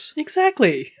gross.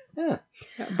 Exactly. Yeah.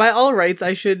 By all rights,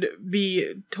 I should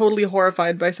be totally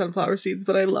horrified by sunflower seeds,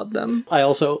 but I love them. I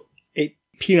also ate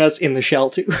peanuts in the shell,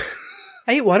 too.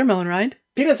 I ate watermelon rind.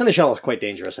 Peanuts in the shell is quite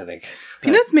dangerous, I think.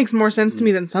 Peanuts makes more sense to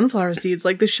me than sunflower seeds.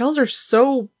 Like, the shells are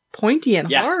so pointy and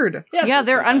Yeah. hard. Yeah,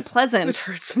 they're sometimes. It unpleasant.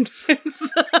 hurts sometimes.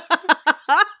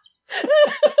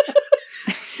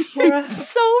 Laura,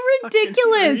 So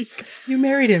ridiculous. you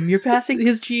married him. You're passing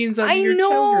his genes on to I your know.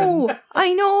 children.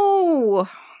 I know.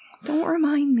 Don't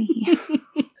remind me.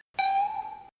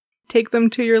 Take them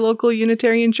to your local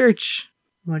Unitarian church.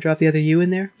 You want to drop the other U in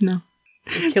there? No.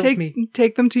 It kills me.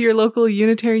 Take them to your local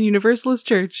Unitarian Universalist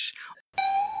church.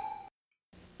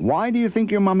 Why do you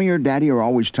think your mommy or daddy are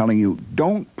always telling you,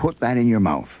 don't put that in your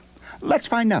mouth? Let's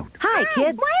find out. Hi,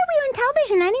 kids. Why are we on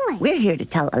television anyway? We're here to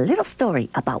tell a little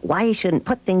story about why you shouldn't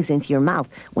put things into your mouth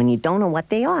when you don't know what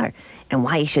they are, and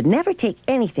why you should never take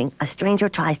anything a stranger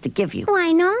tries to give you.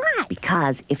 Why not?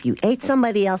 Because if you ate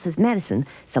somebody else's medicine,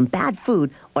 some bad food,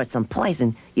 or some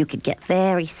poison, you could get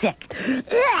very sick. Ugh!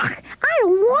 I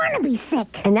don't want to be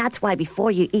sick. And that's why before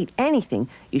you eat anything,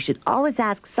 you should always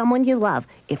ask someone you love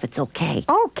if it's okay.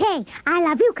 Okay. I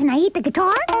love you. Can I eat the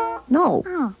guitar? No.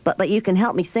 Oh. But you can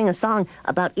help me sing a song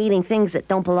about eating things that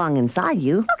don't belong inside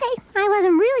you. Okay. I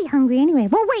wasn't really hungry anyway.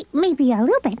 Well, wait, maybe a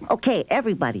little bit. Okay,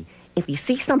 everybody. If you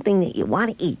see something that you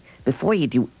want to eat, before you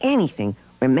do anything,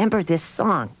 remember this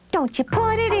song. Don't you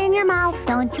put it in your mouth.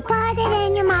 Don't you put it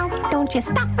in your mouth. Don't you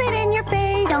stuff it in your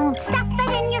face. Don't stuff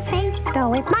it in your face.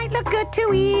 Though it might look good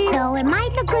to eat. Though it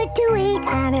might look good to eat.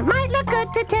 And it might look good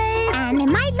to taste. And it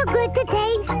might look good to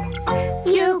taste.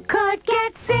 You could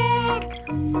get sick.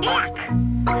 Ick.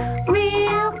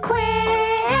 Real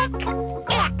quick.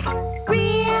 Ick.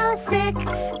 Real sick.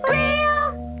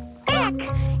 Real ick.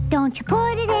 Don't you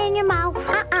put it in your mouth.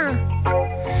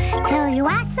 Till you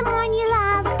ask someone you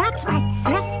love. That's right,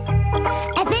 sis.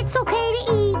 If it's okay to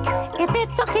eat. If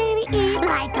it's okay to eat.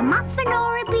 Like a muffin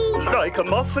or a beet. Like a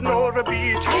muffin or a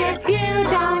beet. If you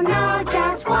don't know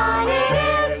just what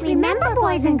it is. Remember,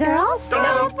 boys and girls.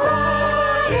 Don't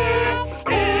put it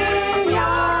in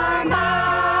your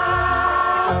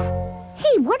mouth.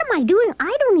 Hey, what am I doing?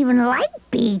 I don't even like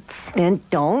beets. Then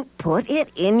don't put it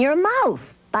in your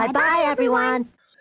mouth. Bye-bye, everyone.